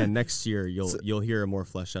again, next year you'll hear a more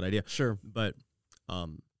fleshed out idea. Sure. But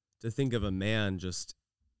to think of a man just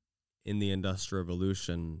in the industrial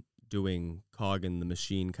revolution doing cog in the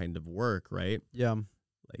machine kind of work, right? Yeah.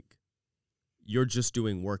 Like, you're just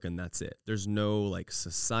doing work and that's it. There's no like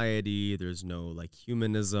society, there's no like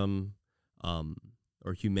humanism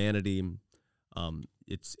or humanity.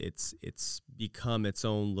 It's become its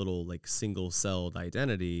own little like single-celled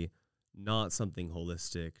identity, not something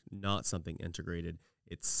holistic, not something integrated.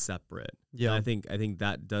 It's separate. Yeah. And I think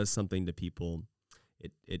that does something to people.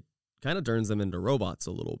 It kind of turns them into robots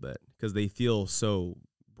a little bit because they feel so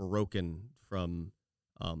broken from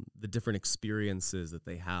the different experiences that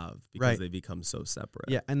they have because Right. they become so separate.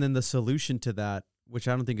 Yeah. And then the solution to that, which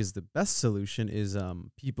I don't think is the best solution, is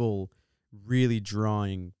people really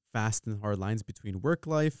drawing fast and hard lines between work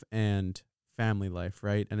life and family life,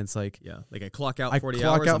 right? And it's like, Yeah, like I clock out I 40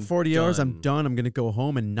 clock hours. out I'm 40 hours, I'm done. done. I'm going to go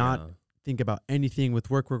home and not Yeah. think about anything with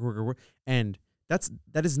work. And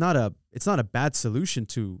it's not a bad solution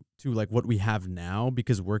to like what we have now,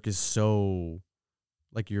 because work is so,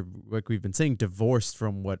 like we've been saying, divorced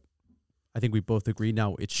from what I think we both agree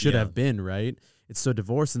now it should Yeah. have been, right? It's so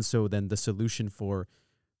divorced. And so then the solution for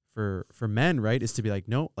men, right, is to be like,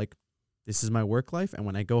 no, like, this is my work life, and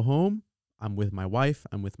when I go home, I'm with my wife,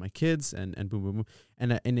 I'm with my kids, and boom, boom, boom.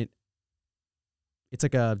 And it's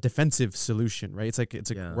like a defensive solution, right? It's like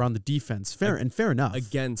Yeah. we're on the defense. Fair enough.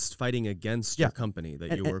 Fighting against Yeah. your company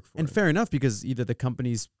that you work for. And fair enough, because either the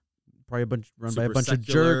company's probably run by a Super bunch of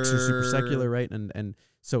jerks or super secular. secular, right? And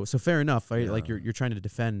so fair enough, right? Like, Yeah. you're trying to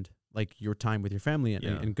defend like your time with your family, and,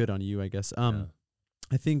 Yeah. and good on you, I guess. Yeah.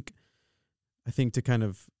 I think to kind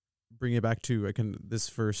of bring it back to this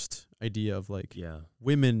first idea of like Yeah.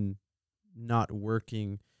 women not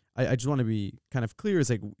working. I just want to be kind of clear, is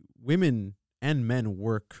like women and men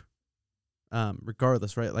work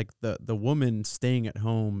regardless, right? Like the woman staying at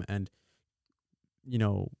home and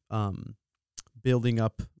building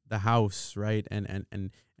up the house, right?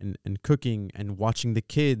 And cooking and watching the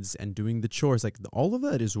kids and doing the chores, like all of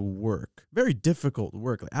that is work. Very difficult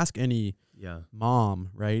work. Like, ask any Yeah. mom,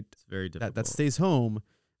 right? It's very difficult. That stays home,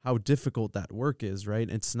 how difficult that work is, right?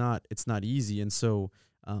 It's not easy. And so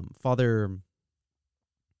Father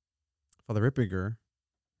Rippiger,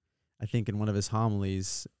 I think in one of his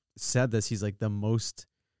homilies said this. He's like the most,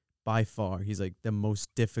 by far, he's like the most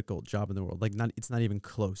difficult job in the world. Like it's not even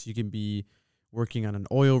close. You can be working on an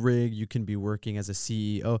oil rig, you can be working as a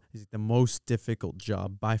CEO. He's like, the most difficult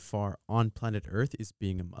job by far on planet Earth is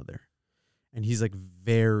being a mother. And he's like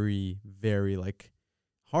very, very like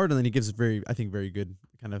hard. And then he gives very, I think, very good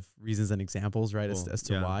kind of reasons and examples, right, Cool. as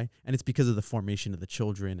to why. And it's because of the formation of the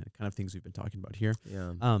children and kind of things we've been talking about here.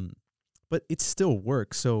 Yeah. But it still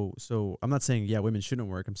works. So I'm not saying, yeah, women shouldn't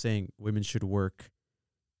work. I'm saying women should work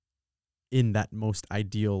in that most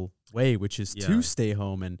ideal way, which is to stay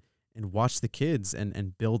home and watch the kids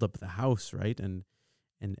and build up the house, right? And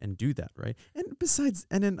do that, right? And besides,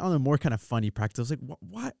 and then on a more kind of funny practice, like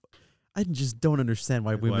why? I just don't understand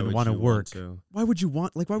why women want to work. Why would you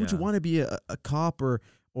want, like, why would you want to be a cop or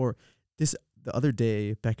this? The other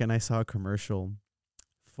day, Becca and I saw a commercial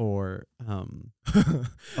for it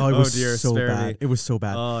was dear, so bad. It was so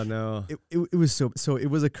bad. Oh no. It was so it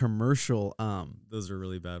was a commercial Those are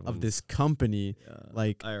really bad ones. of this company.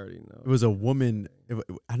 Like I already know. It was a woman. I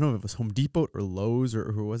don't know if it was Home Depot or Lowe's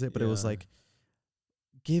or who was it, but it was like,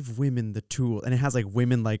 give women the tool, and it has like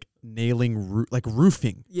women like nailing like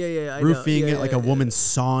roofing. Roofing, I know. like a woman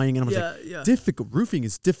sawing, and I was like, difficult. Roofing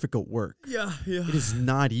is difficult work. Yeah. It is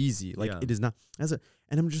not easy. Like Yeah. it is not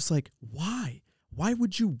and I'm just like, why? Why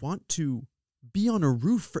would you want to be on a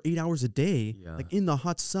roof for 8 hours a day, like in the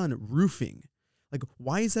hot sun, roofing? Like,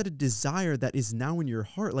 why is that a desire that is now in your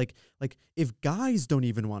heart? Like if guys don't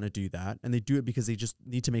even want to do that and they do it because they just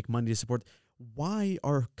need to make money to support, why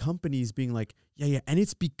are companies being like, and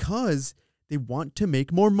it's because they want to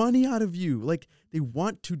make more money out of you. Like they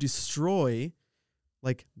want to destroy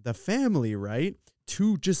like the family, right?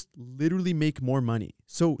 To just literally make more money.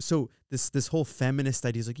 So this whole feminist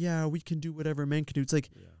idea is like, we can do whatever men can do. It's like,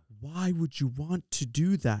 why would you want to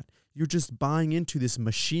do that? You're just buying into this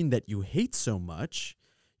machine that you hate so much.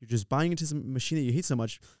 You're just buying into some machine that you hate so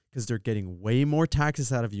much because they're getting way more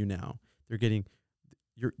taxes out of you now. They're getting,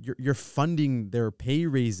 you're funding their pay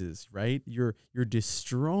raises, right? You're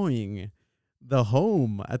destroying the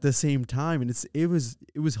home at the same time, and it was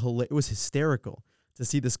hysterical to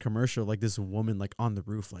see this commercial, like this woman like on the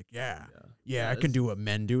roof, like I can do what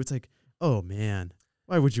men do. It's like, oh man,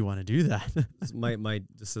 why would you want to do that? my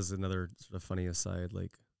just as another sort of funny aside,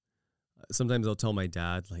 like sometimes I'll tell my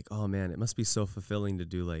dad, like, oh man, it must be so fulfilling to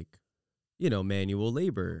do like, manual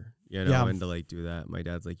labor, and to like do that. My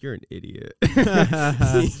dad's like, you're an idiot.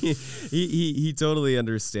 he totally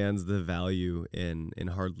understands the value in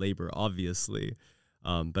hard labor, obviously.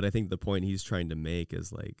 But I think the point he's trying to make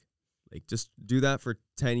is like just do that for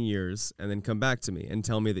 10 years and then come back to me and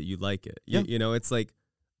tell me that you like it. It's like,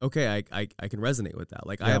 okay, I can resonate with that.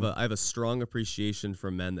 Like I have a strong appreciation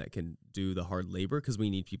for men that can do the hard labor because we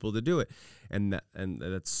need people to do it. And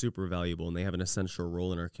that's super valuable, and they have an essential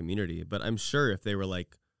role in our community. But I'm sure if they were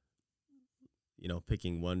like,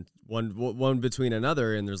 picking one between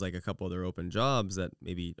another, and there's like a couple other open jobs that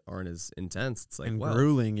maybe aren't as intense, it's like, and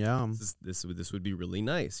grueling, this would be really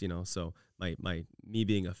nice, So me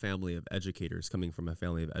being a family of educators, coming from a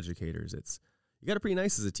family of educators, you got it pretty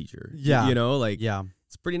nice as a teacher.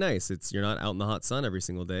 It's pretty nice. You're not out in the hot sun every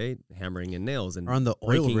single day hammering in nails and or on the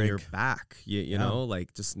oil breaking rig. your back. You know,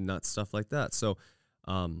 like just nuts stuff like that. So,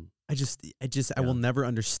 I will never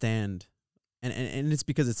understand. And it's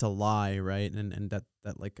because it's a lie, right? And that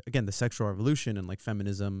like, again, the sexual revolution and like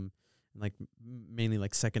feminism, and like mainly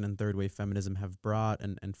like second and third wave feminism have brought,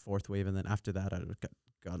 and fourth wave, and then after that,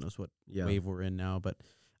 God knows what wave we're in now. But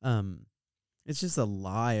it's just a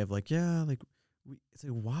lie of like, it's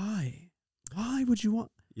like, why would you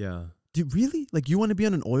want? Yeah. Really? Like, you want to be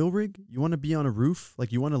on an oil rig? You want to be on a roof?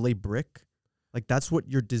 Like, you want to lay brick? Like, that's what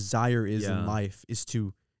your desire is in life, is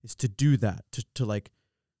to do that, to like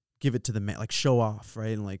give it to the man, like show off,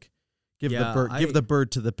 right? And like give the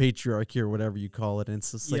bird to the patriarchy or whatever you call it. And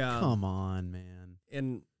it's just like, come on, man.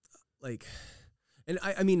 And like, and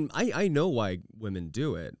I mean, I know why women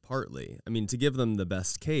do it, partly. I mean, to give them the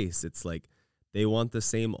best case, it's like they want the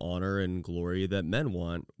same honor and glory that men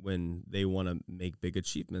want when they want to make big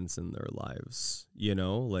achievements in their lives,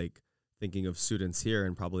 like thinking of students here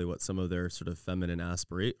and probably what some of their sort of feminine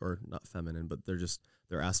or not feminine, but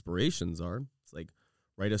their aspirations are. It's like,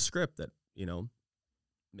 write a script that,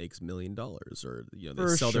 makes $1 million, or, they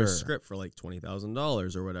sell their script for like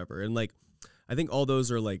 $20,000 or whatever. And like, I think all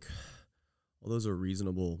those are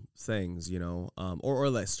reasonable things, or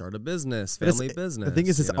like start a business, family business. The thing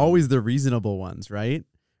is, it's always the reasonable ones, right?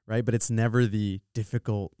 Right. But it's never the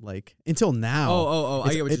difficult, like, until now.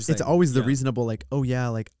 I get what you're saying. It's always the reasonable, like, oh yeah,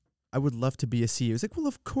 like I would love to be a CEO. It's like, well,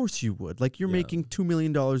 of course you would. Like, you're Yeah. making $2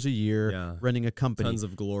 million a year Yeah. running a company. Tons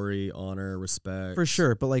of glory, honor, respect. For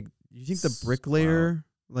sure. But like, you think the Wow. bricklayer,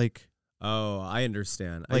 like, Oh, I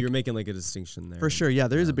understand. Like, You're making like a distinction there. for sure. Yeah,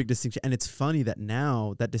 there is Yeah. a big distinction. And it's funny that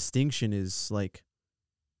now that distinction is like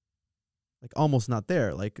almost not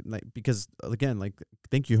there. Like because again, like,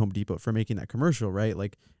 thank you, Home Depot, for making that commercial, right?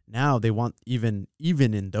 Like, now they want even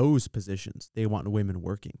in those positions, they want women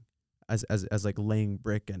working as like laying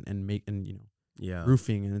brick and make, and Yeah.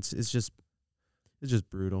 roofing, and it's just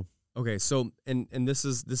brutal. Okay, so and this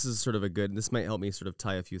is sort of this might help me sort of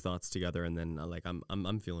tie a few thoughts together, and then like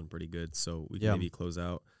I'm feeling pretty good, so we can Yeah. maybe close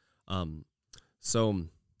out. So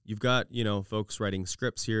you've got folks writing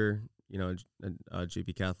scripts here,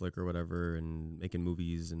 JP Catholic or whatever, and making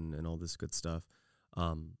movies and all this good stuff,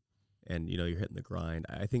 and you're hitting the grind.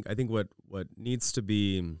 I think what needs to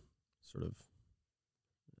be sort of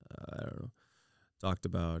I don't know talked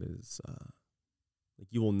about is. Like,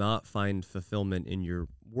 you will not find fulfillment in your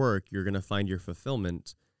work. You're going to find your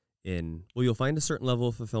fulfillment you'll find a certain level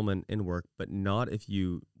of fulfillment in work, but not if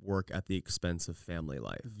you work at the expense of family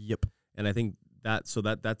life. Yep. And I think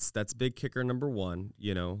that's big kicker number one,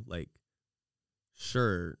 like,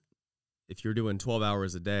 sure, if you're doing 12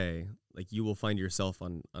 hours a day, like, you will find yourself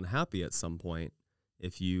unhappy at some point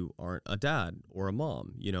if you aren't a dad or a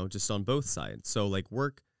mom, just on both sides. So like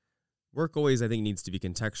work always, I think, needs to be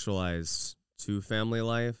contextualized to family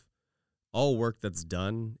life. All work that's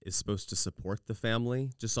done is supposed to support the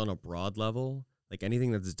family, just on a broad level. Like,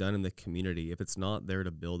 anything that's done in the community, if it's not there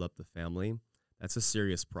to build up the family, that's a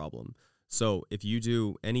serious problem. So if you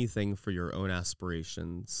do anything for your own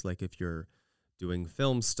aspirations, like if you're doing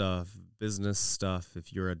film stuff, business stuff,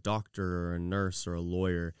 if you're a doctor or a nurse or a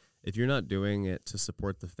lawyer, if you're not doing it to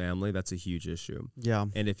support the family, that's a huge issue. Yeah.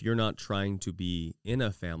 And if you're not trying to be in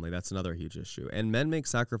a family, that's another huge issue. And men make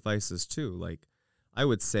sacrifices too. Like, I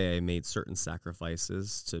would say I made certain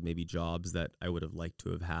sacrifices to maybe jobs that I would have liked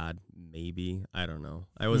to have had. Maybe. I don't know.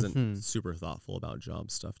 I wasn't super thoughtful about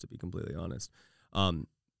job stuff, to be completely honest.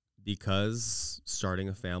 Because starting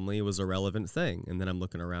a family was a relevant thing. And then I'm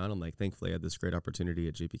looking around, I'm like, thankfully I had this great opportunity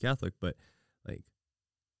at JP Catholic, but like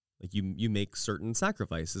you make certain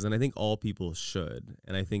sacrifices, and I think all people should.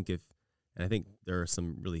 And I think there are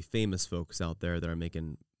some really famous folks out there that are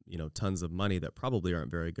making, tons of money that probably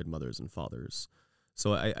aren't very good mothers and fathers.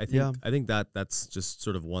 So I think that's just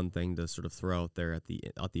sort of one thing to sort of throw out there at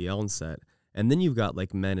the onset. And then you've got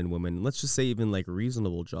like men and women, let's just say even like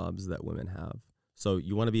reasonable jobs that women have. So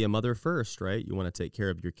you want to be a mother first, right? You want to take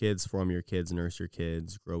care of your kids, form your kids, nurse your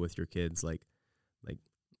kids, grow with your kids. Like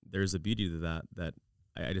there's a beauty to that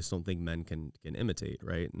I just don't think men can imitate,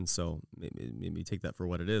 right? And so maybe take that for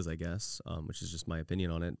what it is, I guess, which is just my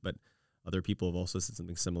opinion on it. But other people have also said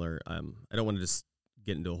something similar. I don't want to just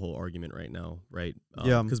get into a whole argument right now, right?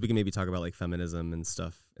 Because we can maybe talk about like feminism and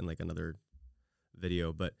stuff in like another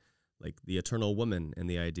video, but like the eternal woman and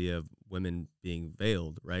the idea of women being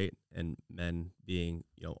veiled, right? And men being,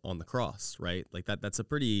 on the cross, right? Like that's a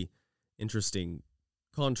pretty interesting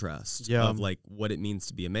contrast of like what it means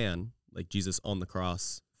to be a man, like Jesus on the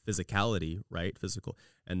cross, physicality, right? Physical.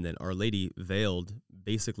 And then Our Lady veiled,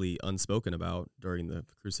 basically unspoken about during the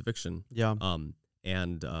crucifixion. Yeah.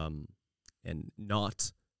 And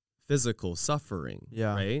not physical suffering,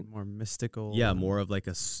 Yeah. right? More mystical. Yeah, more of like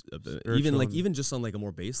even just on like a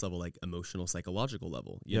more base level, like emotional, psychological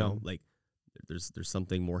level, you know, like there's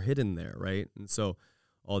something more hidden there, right? And so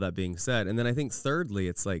all that being said, and then I think thirdly,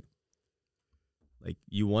 it's like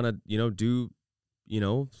you want to, do,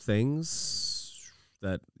 things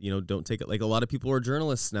that, don't take it. Like a lot of people are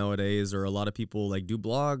journalists nowadays, or a lot of people like do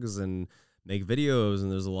blogs and make videos,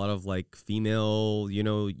 and there's a lot of like female,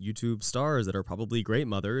 YouTube stars that are probably great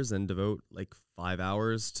mothers and devote like 5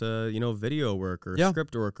 hours to, video work or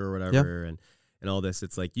script work or whatever, and all this.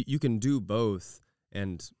 It's like you can do both,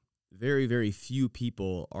 and very, very few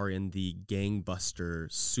people are in the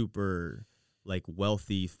gangbuster, super like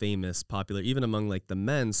wealthy, famous, popular, even among like the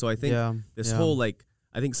men. So I think this whole like,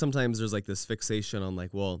 I think sometimes there's like this fixation on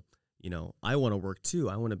like, well, I want to work too.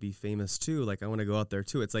 I want to be famous too. Like I want to go out there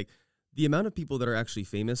too. It's like the amount of people that are actually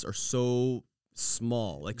famous are so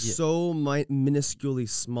small, like so minusculely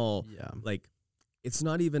small. Yeah. Like it's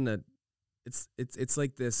not even it's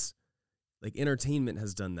like this, like entertainment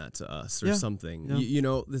has done that to us or something.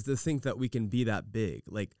 Yeah. To think that we can be that big,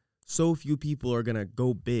 like so few people are going to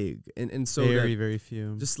go big. And so very, very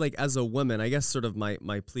few. Just like as a woman, I guess sort of my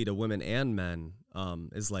plea to women and men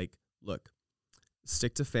is like, look,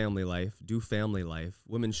 stick to family life, do family life.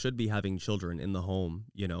 Women should be having children in the home,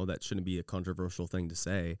 that shouldn't be a controversial thing to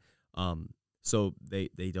say. So they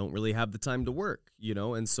don't really have the time to work, you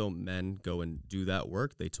know? And so men go and do that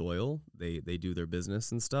work. They toil, they do their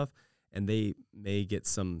business and stuff, and they may get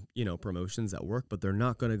some, you know, promotions at work, but they're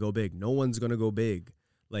not going to go big. No one's going to go big.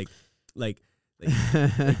 Like, like,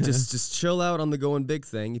 just chill out on the going big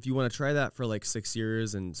thing. If you want to try that for like 6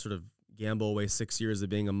 years and sort of gamble away 6 years of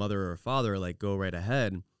being a mother or a father, like go right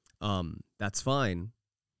ahead. That's fine.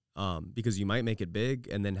 Because you might make it big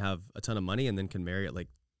and then have a ton of money and then can marry at like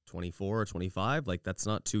 24 or 25. Like that's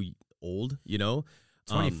not too old, you know?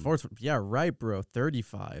 24. Yeah, right, bro.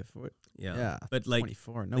 35. What? Yeah. But like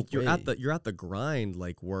 24. No like way. you're at the grind,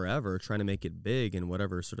 like wherever, trying to make it big in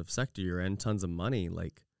whatever sort of sector you're in, tons of money.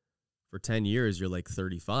 Like for 10 years, you're like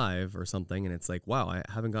 35 or something. And it's like, wow, I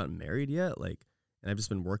haven't gotten married yet. Like, and I've just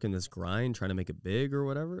been working this grind, trying to make it big or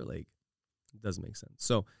whatever. Like it doesn't make sense.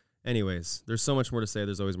 So anyways, there's so much more to say.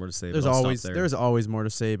 There's always more to say. There's always more to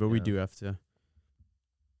say, but we do have to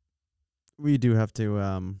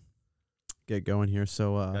get going here.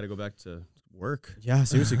 So gotta go back to work. Yeah,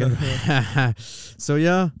 seriously. So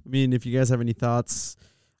yeah, I mean, if you guys have any thoughts,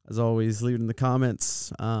 as always, leave it in the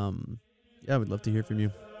comments. Yeah, we'd love to hear from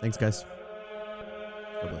you. Thanks, guys.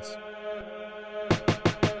 God bless.